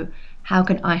also how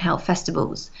can I help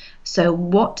festivals? So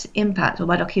what impact will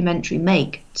my documentary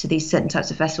make to these certain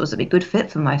types of festivals that be a good fit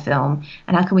for my film,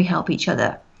 and how can we help each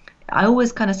other? I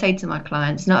always kind of say to my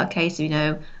clients, it's not a case of,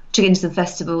 to get into some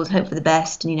festivals, hope for the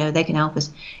best, and, they can help us.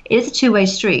 It is a two-way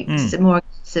street. It's more a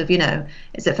case of,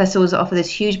 it's that festivals offer this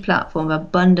huge platform,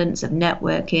 abundance of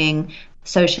networking,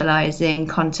 socializing,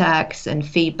 contacts and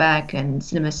feedback and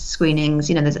cinema screenings.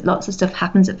 There's lots of stuff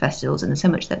happens at festivals, and there's so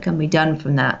much that can be done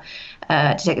from that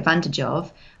to take advantage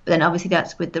of. But then obviously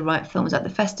that's with the right films at the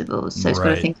festivals. So it's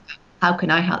got to think, how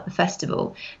can I help the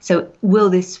festival? So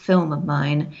will this film of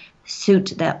mine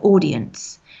suit their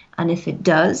audience? And if it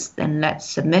does, then let's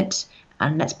submit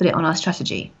and let's put it on our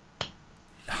strategy.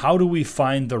 How do we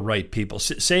find the right people?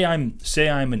 Say I'm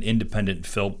an independent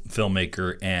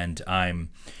filmmaker, and I'm,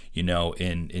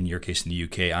 in your case in the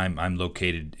UK, I'm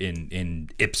located in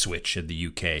Ipswich in the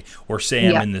UK, or say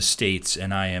I'm in the States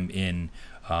and I'm in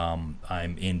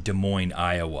Des Moines,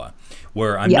 Iowa,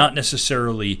 where I'm not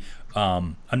necessarily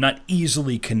I'm not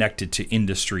easily connected to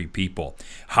industry people.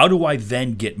 How do I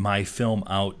then get my film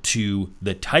out to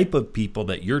the type of people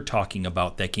that you're talking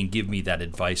about that can give me that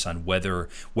advice on whether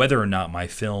or not my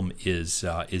film is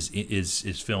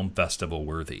film festival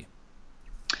worthy?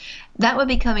 That would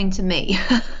be coming to me.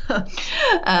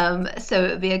 So it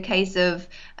would be a case of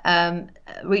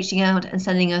reaching out and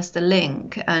sending us the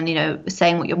link and,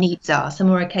 saying what your needs are.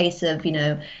 Some are a case of, you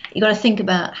got to think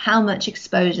about how much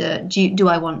exposure do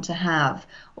I want to have?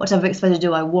 What type of exposure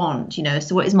do I want?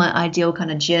 So what is my ideal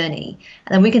kind of journey?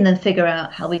 And then we can then figure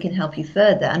out how we can help you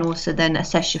further, and also then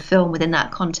assess your film within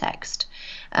that context.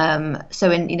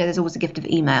 There's always a gift of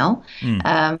email.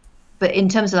 But in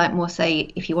terms of like more,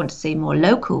 say, if you want to see more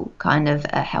local kind of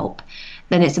help,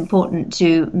 then it's important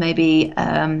to maybe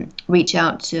reach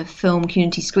out to film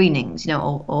community screenings,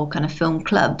 or kind of film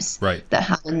clubs that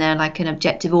have in there like an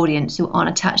objective audience who aren't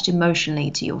attached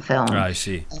emotionally to your film. I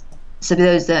see. So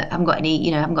those that haven't got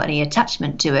any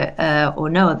attachment to it or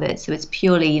know of it, so it's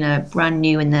purely brand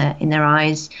new in their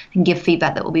eyes, and give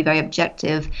feedback that will be very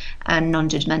objective and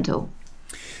non-judgmental.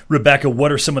 Rebecca,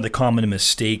 what are some of the common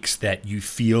mistakes that you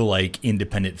feel like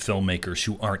independent filmmakers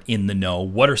who aren't in the know,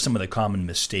 what are some of the common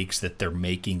mistakes that they're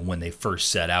making when they first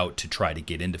set out to try to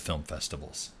get into film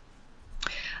festivals?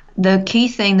 The key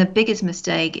thing, the biggest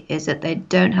mistake, is that they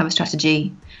don't have a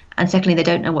strategy, and secondly, they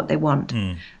don't know what they want.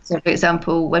 So, for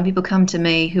example, when people come to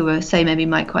me who are, say, maybe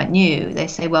quite new, they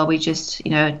say, well, we just,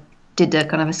 did a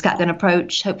kind of a scattergun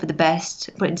approach, hope for the best,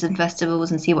 put it into some festivals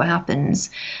and see what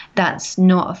happens. That's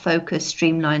not a focused,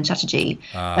 streamlined strategy.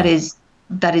 That is,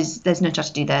 there's no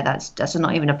strategy there. That's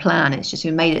not even a plan. It's just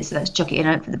we made it, so let's chuck it in,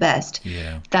 hope for the best.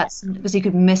 Yeah. That's because you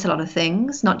could miss a lot of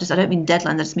things. Not just, I don't mean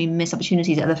deadlines, I just mean miss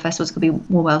opportunities that other festivals could be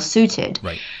more well suited.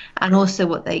 Right. And also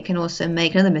what they can also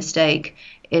make, another mistake,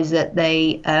 is that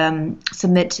they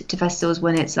submit to festivals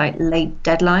when it's like late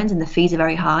deadlines and the fees are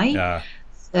very high.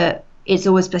 So it's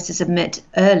always best to submit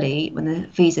early when the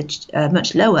fees are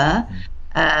much lower,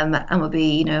 and will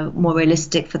be more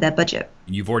realistic for their budget.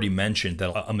 You've already mentioned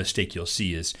that a mistake you'll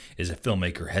see is a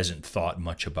filmmaker hasn't thought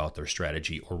much about their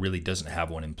strategy or really doesn't have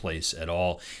one in place at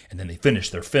all. And then they finish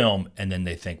their film and then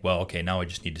they think, well, okay, now I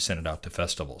just need to send it out to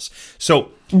festivals.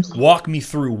 So walk me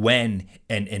through when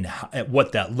and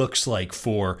what that looks like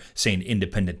for, say, an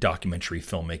independent documentary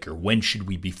filmmaker. When should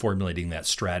we be formulating that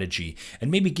strategy? And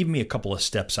maybe give me a couple of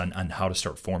steps on how to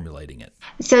start formulating it.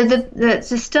 So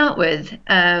to start with,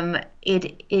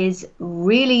 it is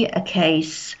really a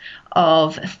case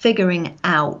of figuring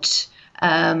out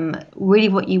really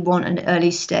what you want at an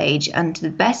early stage, and the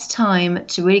best time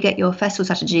to really get your festival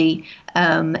strategy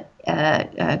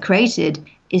created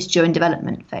is during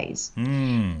development phase.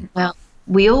 Well,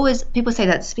 people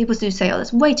do say, oh,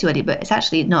 that's way too early, but it's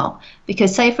actually not.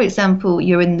 Because say, for example,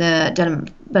 you're in the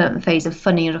development phase of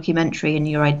funding a documentary and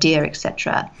your idea,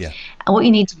 etc. Yeah. And what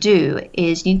you need to do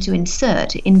is you need to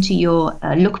insert into your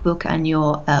lookbook and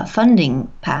your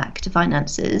funding pack to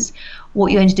finances what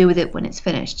you're going to do with it when it's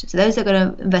finished. So those that are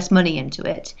going to invest money into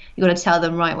it, you've got to tell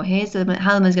them, right, well, here's how the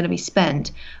money is going to be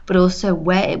spent, but also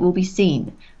where it will be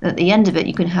seen. And at the end of it,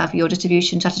 you can have your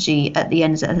distribution strategy at the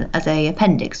end as a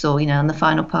appendix, or on the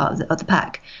final part of the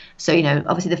pack. So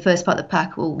obviously the first part of the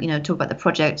pack will talk about the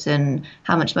project and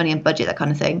how much money and budget, that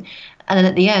kind of thing, and then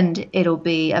at the end it'll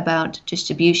be about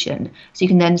distribution. So you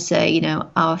can then say,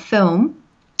 our film,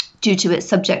 due to its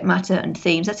subject matter and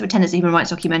themes, let's pretend it's a human rights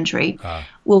documentary,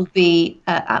 will be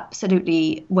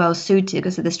absolutely well suited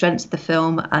because of the strengths of the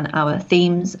film and our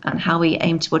themes and how we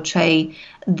aim to portray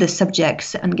the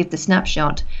subjects and give the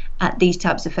snapshot at these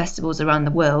types of festivals around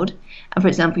the world. And for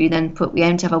example, you then we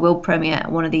aim to have a world premiere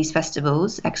at one of these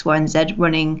festivals, X, Y, and Z,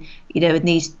 running, in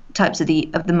these types of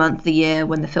the month, the year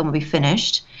when the film will be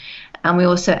finished. And we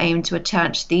also aim to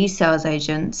attach these sales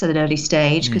agents at an early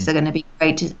stage because they're going to be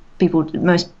great to people,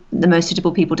 the most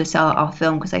suitable people to sell our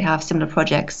film because they have similar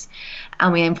projects.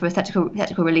 And we aim for a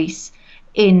theatrical release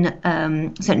in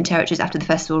certain territories after the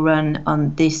festival run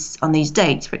on these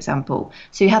dates, for example.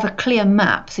 So you have a clear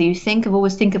map. So you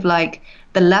always think of like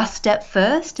the last step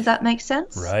first. Does that make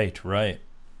sense? Right.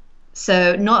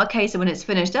 So not a case of when it's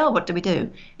finished, oh, what do we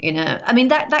do? I mean,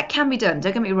 that can be done.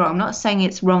 Don't get me wrong. I'm not saying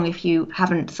it's wrong if you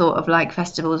haven't thought of like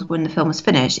festivals when the film is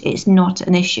finished. It's not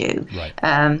an issue.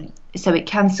 Right. So it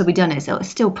can still be done. It's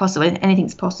still possible.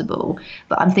 Anything's possible.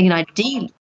 But I'm thinking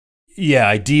ideally. Yeah,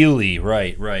 ideally,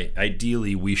 right.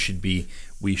 Ideally, we should be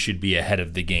ahead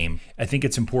of the game. I think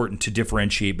it's important to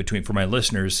differentiate between, for my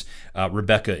listeners,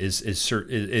 Rebecca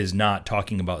is not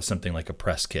talking about something like a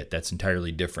press kit. That's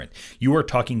entirely different. You are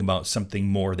talking about something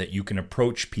more that you can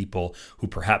approach people who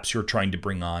perhaps you're trying to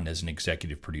bring on as an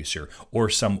executive producer,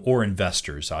 or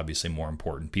investors, obviously more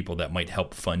important, people that might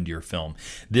help fund your film.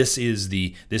 This is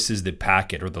the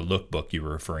packet or the lookbook you were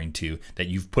referring to that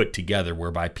you've put together,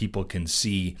 whereby people can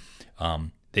see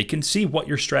They can see what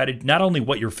your strategy, not only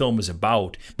what your film is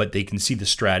about, but they can see the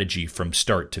strategy from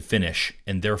start to finish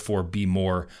and therefore be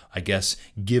more, I guess,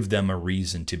 give them a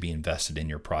reason to be invested in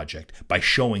your project by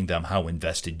showing them how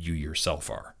invested you yourself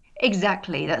are.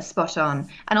 Exactly, that's spot on.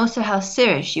 And also how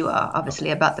serious you are,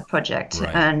 obviously, about the project,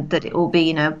 Right. and that it will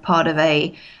be, part of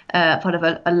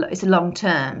it's a long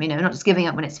term, not just giving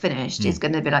up when it's finished. It's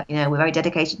going to be like, we're very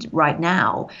dedicated right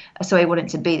now. So we want it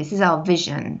to be. This is our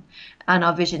vision. And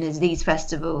our vision is these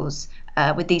festivals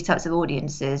with these types of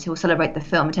audiences who will celebrate the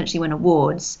film, potentially win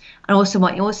awards. And also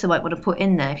what you also might want to put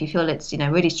in there, if you feel it's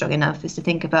really strong enough, is to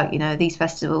think about these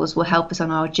festivals will help us on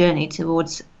our journey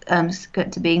towards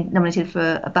to being nominated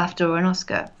for a BAFTA or an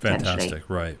Oscar. Fantastic.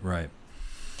 Right.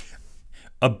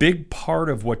 A big part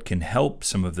of what can help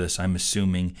some of this, I'm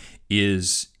assuming,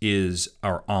 is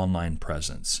our online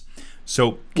presence.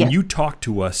 So can you talk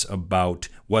to us about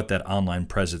what that online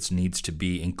presence needs to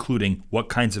be, including what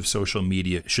kinds of social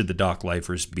media should the Doc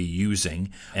Lifers be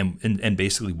using, and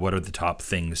basically what are the top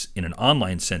things in an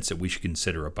online sense that we should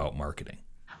consider about marketing?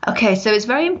 Okay, so it's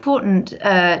very important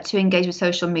to engage with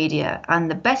social media,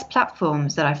 and the best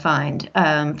platforms that I find,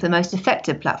 for the most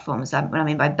effective platforms, what I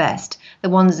mean by best, the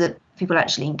ones that people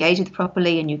actually engage with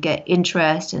properly and you get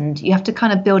interest, and you have to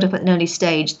kind of build up at an early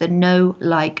stage the know,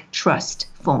 like, trust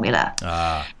formula.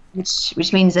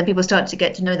 Which means that people start to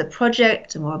get to know the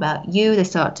project and more about you. They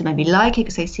start to maybe like it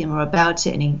because they see more about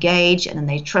it and engage, and then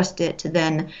they trust it to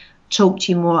then talk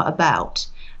to you more about.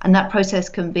 And that process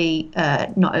can be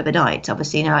not overnight.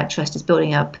 Obviously, trust is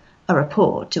building up a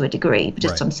rapport to a degree, but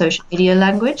just on social media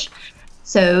language.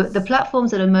 So the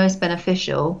platforms that are most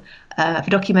beneficial for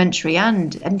documentary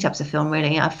and any types of film,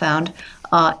 really, I've found,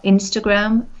 are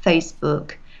Instagram,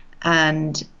 Facebook,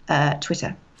 and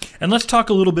Twitter. And let's talk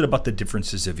a little bit about the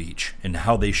differences of each and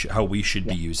how we should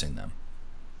be using them.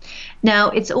 Now,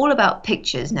 it's all about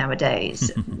pictures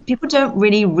nowadays. People don't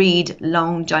really read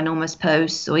long, ginormous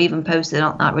posts, or even posts that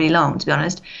aren't that really long, to be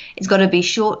honest. It's got to be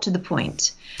short to the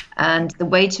point. And the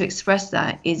way to express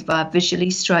that is by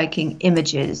visually striking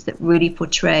images that really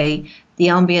portray the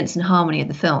ambience and harmony of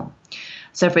the film.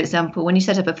 So, for example, when you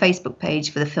set up a Facebook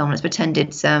page for the film, let's pretend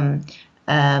it's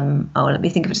let me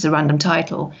think of it as a random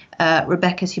title,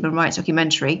 Rebecca's Human Rights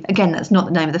Documentary. Again, that's not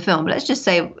the name of the film, but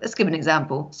let's give an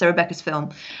example. So Rebecca's Film.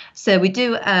 So we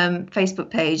do Facebook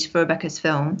page for Rebecca's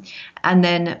Film, and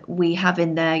then we have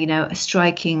in there, a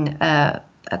striking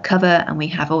a cover, and we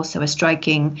have also a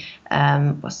striking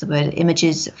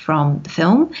images from the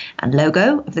film, and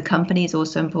logo of the company is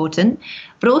also important.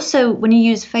 But also, when you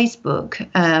use Facebook,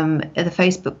 the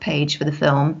Facebook page for the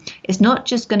film, it's not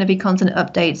just going to be constant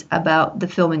updates about the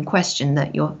film in question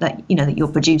that you're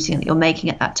producing, that you're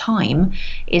making at that time.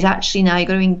 Is actually now you're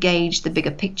going to engage the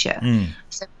bigger picture.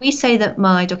 So if we say that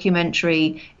my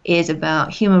documentary is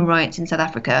about human rights in South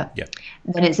Africa,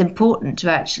 then it's important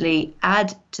to actually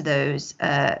add to those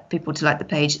people to like the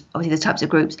page, obviously the types of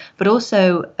groups, but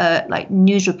also like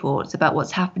news reports about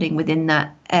what's happening within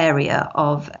that area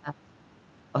of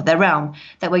their realm.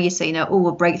 That way you say,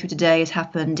 a breakthrough today has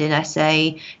happened in SA,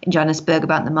 in Johannesburg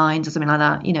about the mines or something like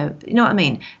that. You know what I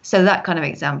mean? So that kind of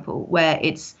example where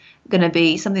it's going to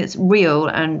be something that's real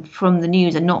and from the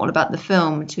news and not all about the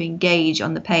film, to engage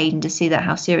on the page and to see that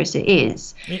how serious it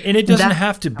is. And it doesn't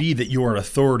have to be that you're an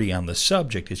authority on the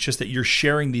subject. It's just that you're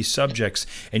sharing these subjects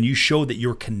and you show that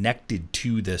you're connected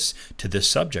to this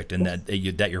subject and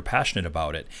that you're passionate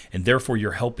about it. And therefore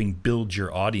you're helping build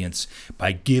your audience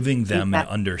by giving them an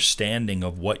understanding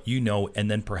of what you know,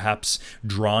 and then perhaps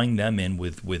drawing them in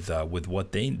with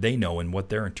what they know and what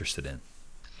they're interested in.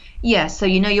 Yeah, so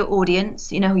you know your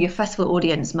audience, you know who your festival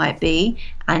audience might be,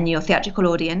 and your theatrical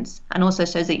audience, and also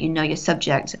shows that you know your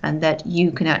subject and that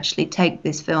you can actually take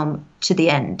this film to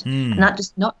the end. And that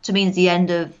just not to means the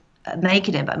end of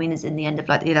making it, but I mean it's in the end of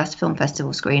like the last film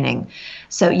festival screening.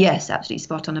 So yes, absolutely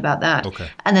spot on about that. Okay.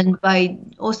 And then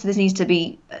this needs to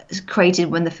be created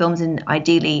when the film's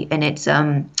ideally in its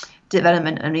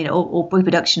development and or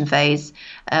pre-production phase,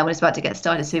 when it's about to get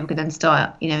started, so people can then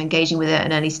start engaging with it at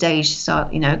an early stage,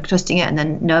 start trusting it, and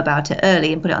then know about it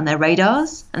early and put it on their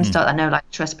radars and start that know like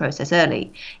trust process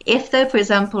early. If though, for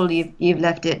example, you've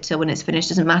left it till when it's finished,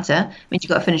 doesn't matter, means you've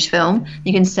got a finished film,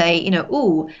 you can say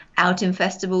out in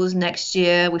festivals next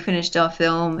year we finished our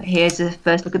film, here's the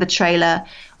first look at the trailer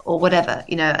or whatever,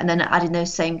 and then adding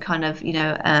those same kind of,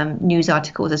 news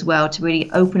articles as well to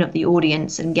really open up the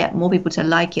audience and get more people to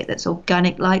like it. That's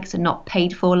organic likes and not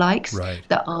paid for likes,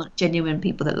 that aren't genuine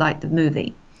people that like the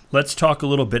movie. Let's talk a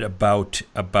little bit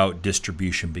about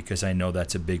distribution, because I know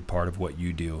that's a big part of what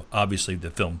you do. Obviously, the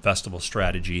film festival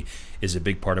strategy is a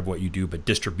big part of what you do, but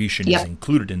distribution is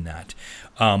included in that.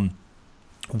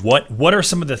 What are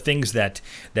some of the things that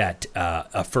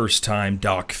a first-time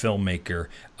doc filmmaker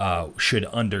should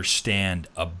understand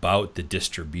about the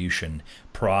distribution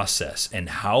process, and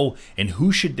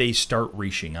who should they start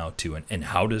reaching out to, and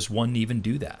how does one even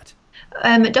do that?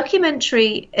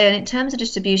 Documentary, in terms of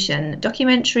distribution,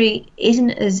 documentary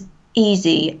isn't as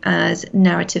easy as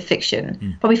narrative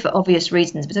fiction, probably for obvious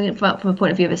reasons, but from a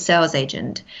point of view of a sales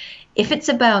agent. If it's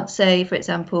about, say, for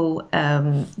example,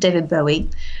 David Bowie,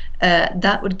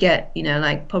 that would get,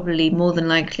 like probably more than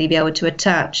likely be able to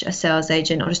attach a sales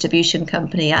agent or distribution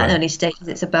company at an early stage.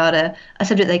 It's about a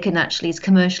subject they can actually is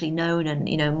commercially known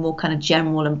and, more kind of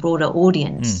general and broader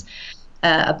audience.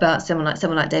 About someone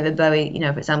like David Bowie,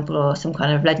 for example, or some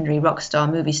kind of legendary rock star,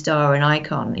 movie star, or an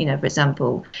icon, for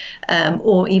example,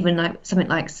 or even like something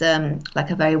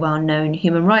like a very well-known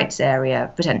human rights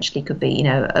area potentially could be,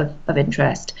 of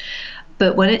interest.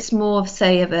 But when it's more of,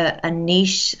 say, of a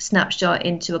niche snapshot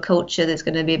into a culture that's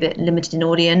going to be a bit limited in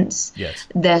audience,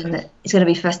 then it's going to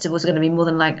be festivals are going to be more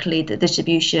than likely the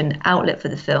distribution outlet for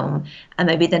the film, and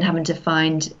maybe then having to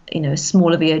find,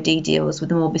 smaller VOD deals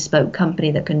with a more bespoke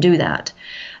company that can do that.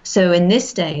 So in this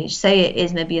stage, say it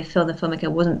is maybe a film the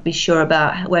filmmaker wasn't be sure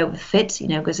about where it would fit,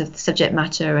 because of the subject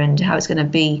matter and how it's going to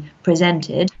be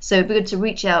presented. So it'd be good to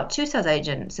reach out to sales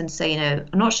agents and say, I'm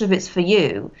not sure if it's for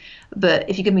you, but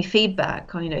if you give me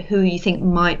feedback on, who you think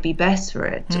might be best for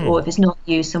it, or if it's not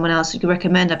you, someone else you could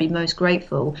recommend, I'd be most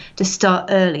grateful to start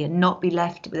early and not be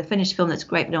left with a finished film that's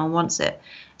great but no one wants it.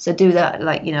 So do that,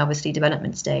 obviously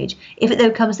development stage. If it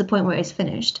though comes to the point where it's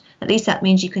finished, at least that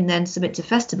means you can then submit to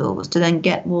festivals to then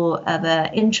get more of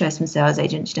an interest from sales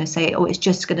agents. Say, it's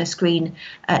just going to screen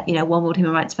at, One World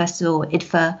Human Rights Festival,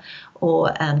 IDFA,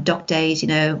 or Doc Days,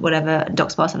 whatever,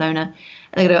 Docs Barcelona.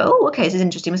 And they go, oh, okay, this is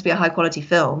interesting. Must be a high quality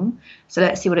film. So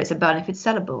let's see what it's about. And if it's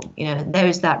sellable, there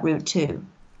is that route too.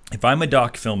 If I'm a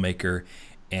doc filmmaker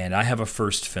and I have a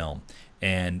first film,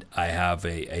 and I have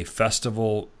a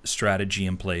festival strategy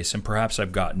in place, and perhaps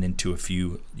I've gotten into a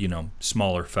few,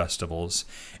 smaller festivals,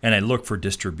 and I look for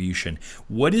distribution,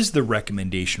 what is the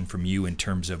recommendation from you in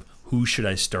terms of who should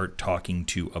I start talking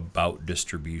to about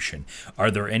distribution? Are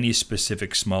there any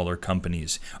specific smaller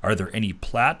companies? Are there any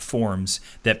platforms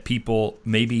that people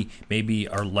maybe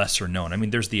are lesser known? I mean,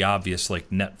 there's the obvious like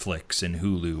Netflix and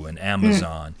Hulu and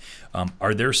Amazon.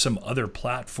 Are there some other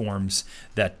platforms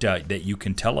that you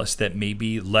can tell us that may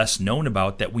be less known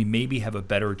about, that we maybe have a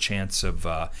better chance of,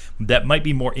 that might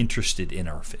be more interested in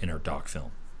our doc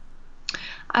film?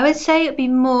 I would say it'd be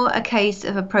more a case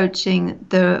of approaching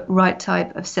the right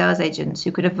type of sales agents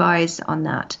who could advise on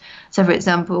that. So, for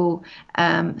example,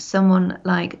 someone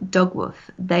like Dogwoof,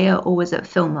 they are always at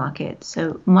film markets.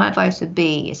 So my advice would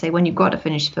be, say, when you've got a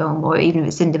finished film, or even if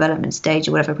it's in development stage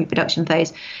or whatever, pre-production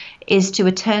phase, is to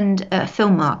attend a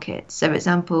film market. So, for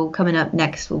example, coming up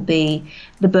next will be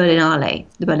the Berlinale,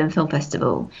 the Berlin Film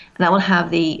Festival, and that will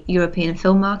have the European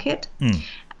Film Market.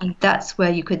 And that's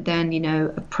where you could then,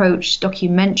 approach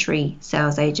documentary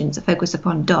sales agents that focus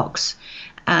upon docs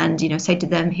and, say to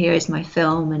them, here is my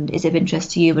film and is it of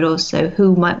interest to you, but also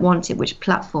who might want it, which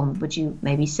platform would you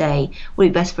maybe say? Would it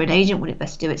be best for an agent? Would it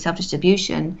best do it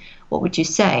self-distribution? What would you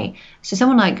say? So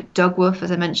someone like Dogwoof,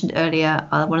 as I mentioned earlier,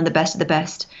 are one of the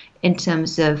best in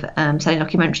terms of selling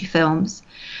documentary films.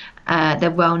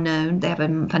 They're well known. They have a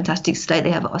fantastic slate.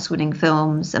 They have Oscar-winning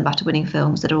films and BAFTA-winning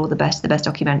films that are all the best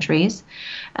documentaries.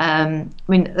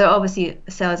 There are obviously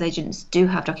sales agents do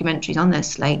have documentaries on their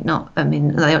slate. They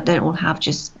don't all have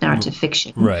just narrative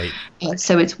fiction. Right.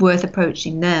 So it's worth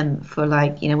approaching them for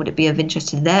would it be of interest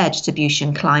to their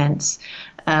distribution clients?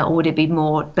 Or would it be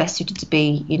more best suited to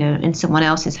be, in someone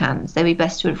else's hands? They'd be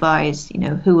best to advise,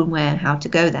 who and where, how to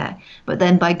go there. But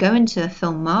then by going to a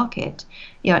film market,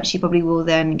 you actually probably will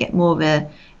then get more of a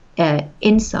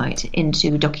insight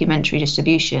into documentary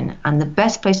distribution. And the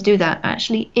best place to do that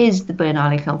actually is the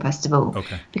Berlinale Film Festival,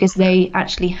 because they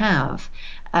actually have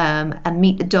a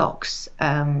Meet the Docs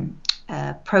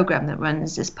program that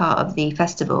runs as part of the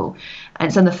festival, and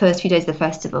it's on the first few days of the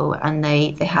festival, and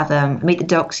they have Meet the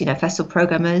Docs, festival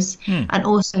programmers, and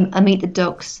also a Meet the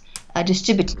Docs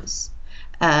distributors.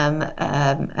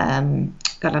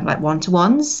 Kind of like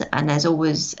one-to-ones, and there's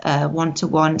always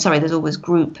there's always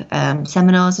group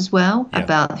seminars as well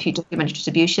about the future documentary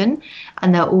distribution,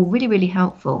 and they're all really, really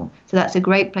helpful. So that's a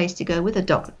great place to go with a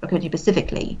documentary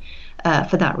specifically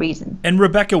for that reason. And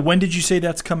Rebecca, when did you say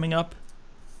that's coming up?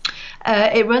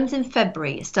 It runs in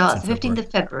February. It starts the 15th of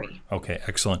February. Okay,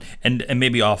 excellent. And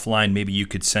maybe offline, maybe you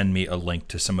could send me a link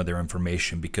to some of their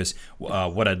information, because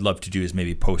what I'd love to do is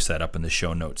maybe post that up in the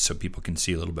show notes so people can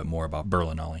see a little bit more about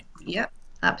Berlinale. Yep.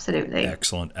 Absolutely.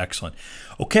 Excellent, excellent.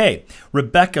 Okay,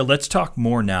 Rebecca, let's talk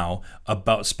more now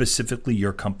about specifically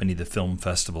your company, the Film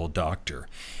Festival Doctor,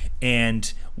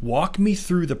 and walk me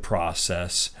through the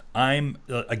process. I'm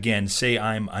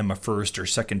a first or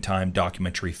second time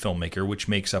documentary filmmaker, which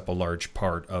makes up a large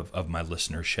part of my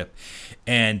listenership,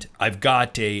 and I've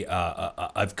got a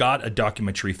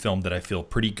documentary film that I feel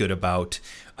pretty good about.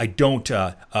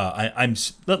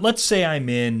 Let's say I'm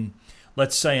in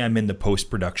the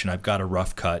post-production. I've got a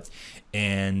rough cut,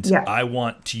 and Yeah.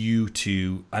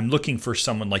 I'm looking for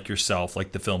someone like yourself,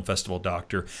 like the Film Festival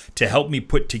Doctor, to help me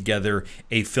put together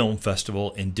a film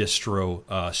festival and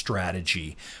distro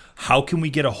strategy. How can we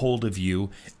get a hold of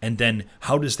you? And then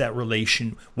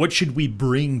what should we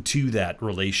bring to that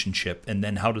relationship? And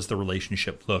then how does the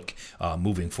relationship look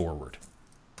moving forward?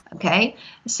 Okay,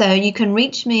 so you can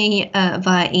reach me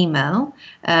via email,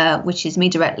 which is me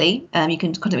directly. You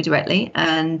can contact me directly,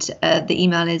 and the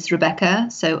email is Rebecca,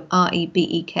 so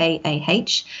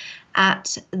REBEKAH,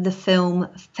 at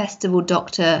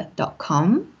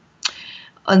thefilmfestivaldoctor.com.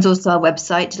 And also our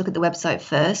website, to look at the website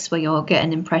first, where you'll get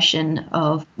an impression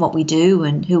of what we do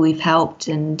and who we've helped,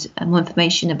 and more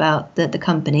information about the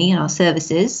company and our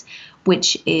services,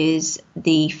 which is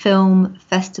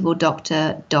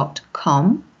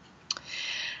thefilmfestivaldoctor.com.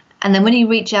 And then when you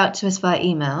reach out to us via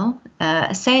email,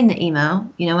 say in the email,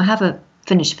 I have a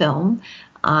finished film.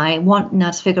 I want now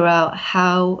to figure out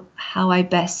how I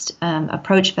best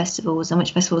approach festivals and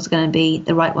which festivals are going to be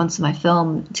the right ones for my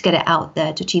film to get it out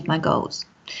there to achieve my goals.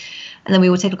 And then we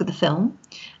will take a look at the film,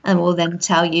 and we'll then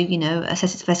tell you,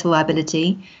 assess its festival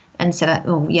viability and say,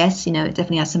 oh, yes, it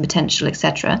definitely has some potential,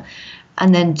 etc.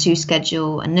 And then to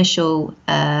schedule an initial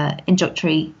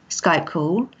introductory Skype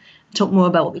call, talk more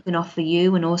about what we can offer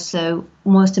you, and also,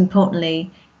 most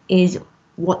importantly, is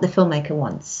what the filmmaker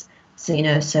wants.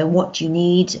 So, so what do you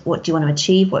need? What do you want to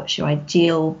achieve? What's your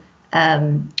ideal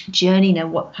journey?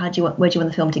 Where do you want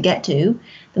the film to get to? Then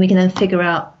we can then figure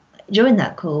out during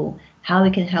that call how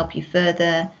we can help you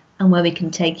further and where we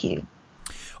can take you.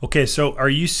 Okay, so are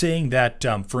you saying that,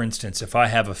 for instance, if I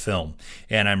have a film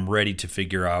and I'm ready to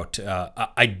figure out,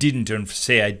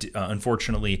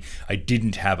 unfortunately, I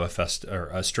didn't have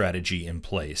a strategy in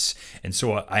place, and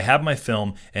so I have my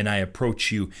film and I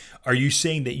approach you, are you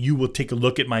saying that you will take a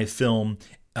look at my film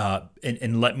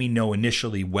and let me know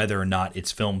initially whether or not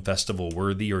it's film festival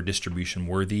worthy or distribution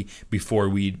worthy before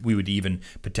we would even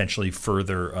potentially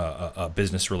further a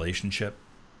business relationship?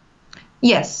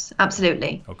 Yes,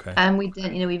 absolutely. Okay. And we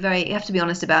don't, you have to be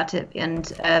honest about it,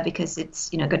 and because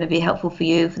it's, going to be helpful for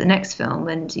you for the next film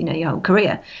and, your whole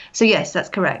career. So yes, that's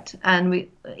correct. And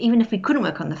even if we couldn't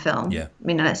work on the film, yeah.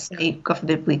 Let's say, God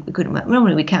forbid, we couldn't work.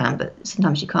 Normally we can, but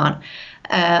sometimes you can't.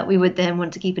 We would then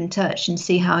want to keep in touch and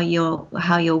see how your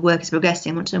work is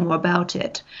progressing. Want to know more about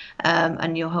it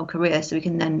and your whole career, so we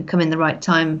can then come in the right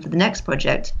time for the next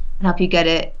project and help you get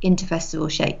it into festival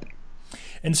shape.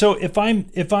 And so if I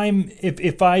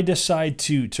decide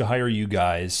to hire you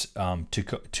guys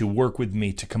to work with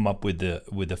me to come up with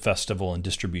the festival and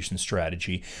distribution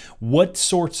strategy, what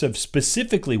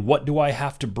do I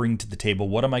have to bring to the table?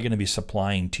 What am I going to be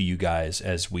supplying to you guys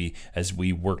as we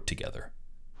work together?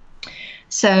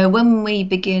 So when we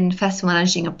begin festival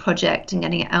managing a project and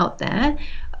getting it out there,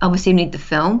 obviously we need the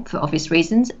film for obvious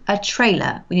reasons. A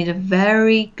trailer. We need a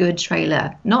very good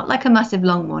trailer, not like a massive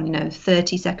long one.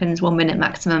 30 seconds, 1 minute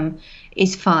maximum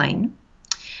is fine.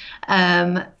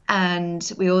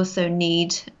 And we also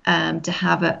need to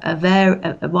have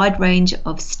a wide range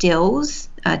of stills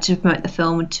to promote the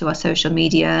film to our social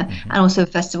media, and also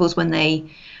festivals when they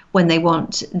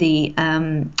want the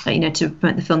to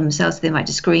promote the film themselves, so they invite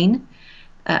to screen,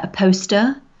 a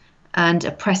poster, and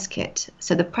a press kit.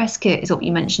 So the press kit is what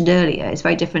you mentioned earlier. It's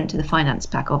very different to the finance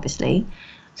pack, obviously.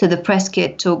 So the press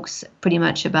kit talks pretty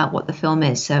much about what the film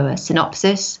is. So a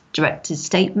synopsis, director's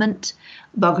statement,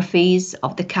 biographies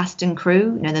of the cast and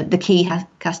crew, the key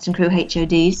cast and crew,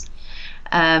 HODs,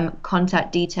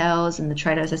 contact details, and the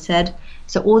trailer, as I said.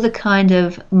 So all the kind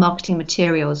of marketing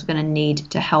materials we're going to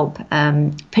need to help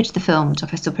pitch the film to our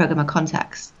festival programmer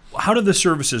contacts. How do the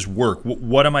services work?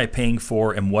 What am I paying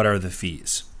for, and what are the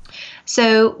fees?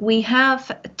 So we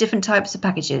have different types of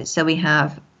packages. So we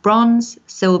have bronze,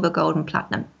 silver, gold, and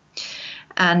platinum.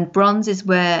 And bronze is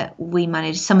where we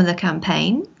manage some of the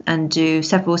campaign and do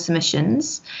several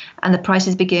submissions. And the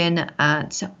prices begin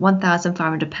at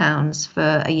 £1,500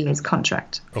 for a year's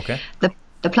contract. Okay.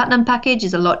 The platinum package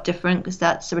is a lot different because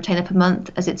that's a retainer per month,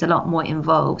 as it's a lot more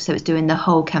involved. So it's doing the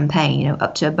whole campaign,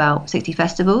 up to about 60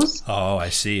 festivals. Oh, I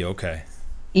see. Okay.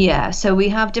 Yeah, so we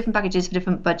have different packages for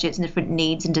different budgets and different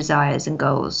needs and desires and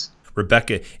goals.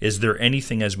 Rebecca, is there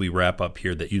anything as we wrap up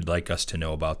here that you'd like us to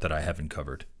know about that I haven't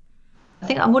covered? I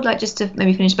think I would like just to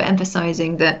maybe finish by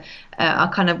emphasising that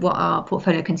what our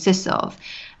portfolio consists of.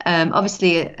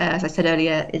 Obviously, as I said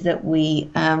earlier, is that we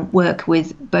work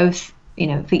with both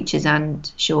features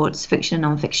and shorts, fiction and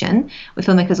non-fiction, with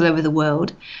filmmakers all over the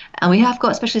world. And we have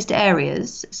got specialist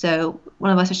areas. So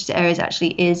one of our specialist areas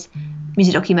actually is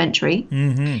music documentary,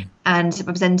 and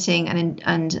representing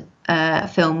and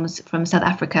films from South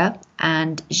Africa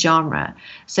and genre.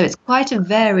 So it's quite a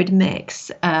varied mix,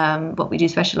 what we do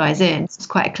specialise in. It's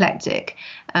quite eclectic.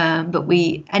 But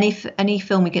any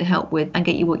film we can help with and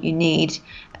get you what you need,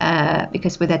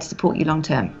 because we're there to support you long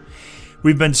term.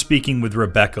 We've been speaking with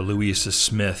Rebecca Louisa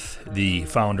Smith, the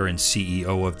founder and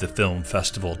CEO of the film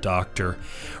festival Doctor.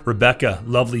 Rebecca,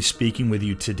 lovely speaking with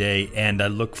you today, and I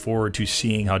look forward to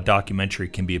seeing how documentary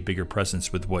can be a bigger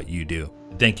presence with what you do.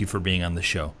 Thank you for being on the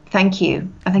show. Thank you,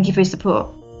 and thank you for your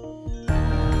support.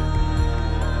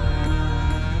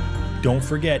 Don't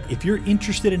forget, if you're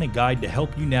interested in a guide to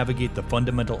help you navigate the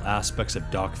fundamental aspects of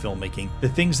doc filmmaking, the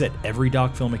things that every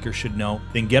doc filmmaker should know,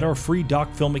 then get our free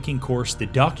doc filmmaking course, The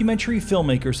Documentary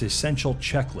Filmmaker's Essential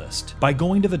Checklist, by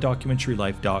going to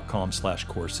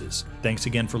thedocumentarylife.com/courses. Thanks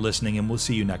again for listening, and we'll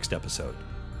see you next episode.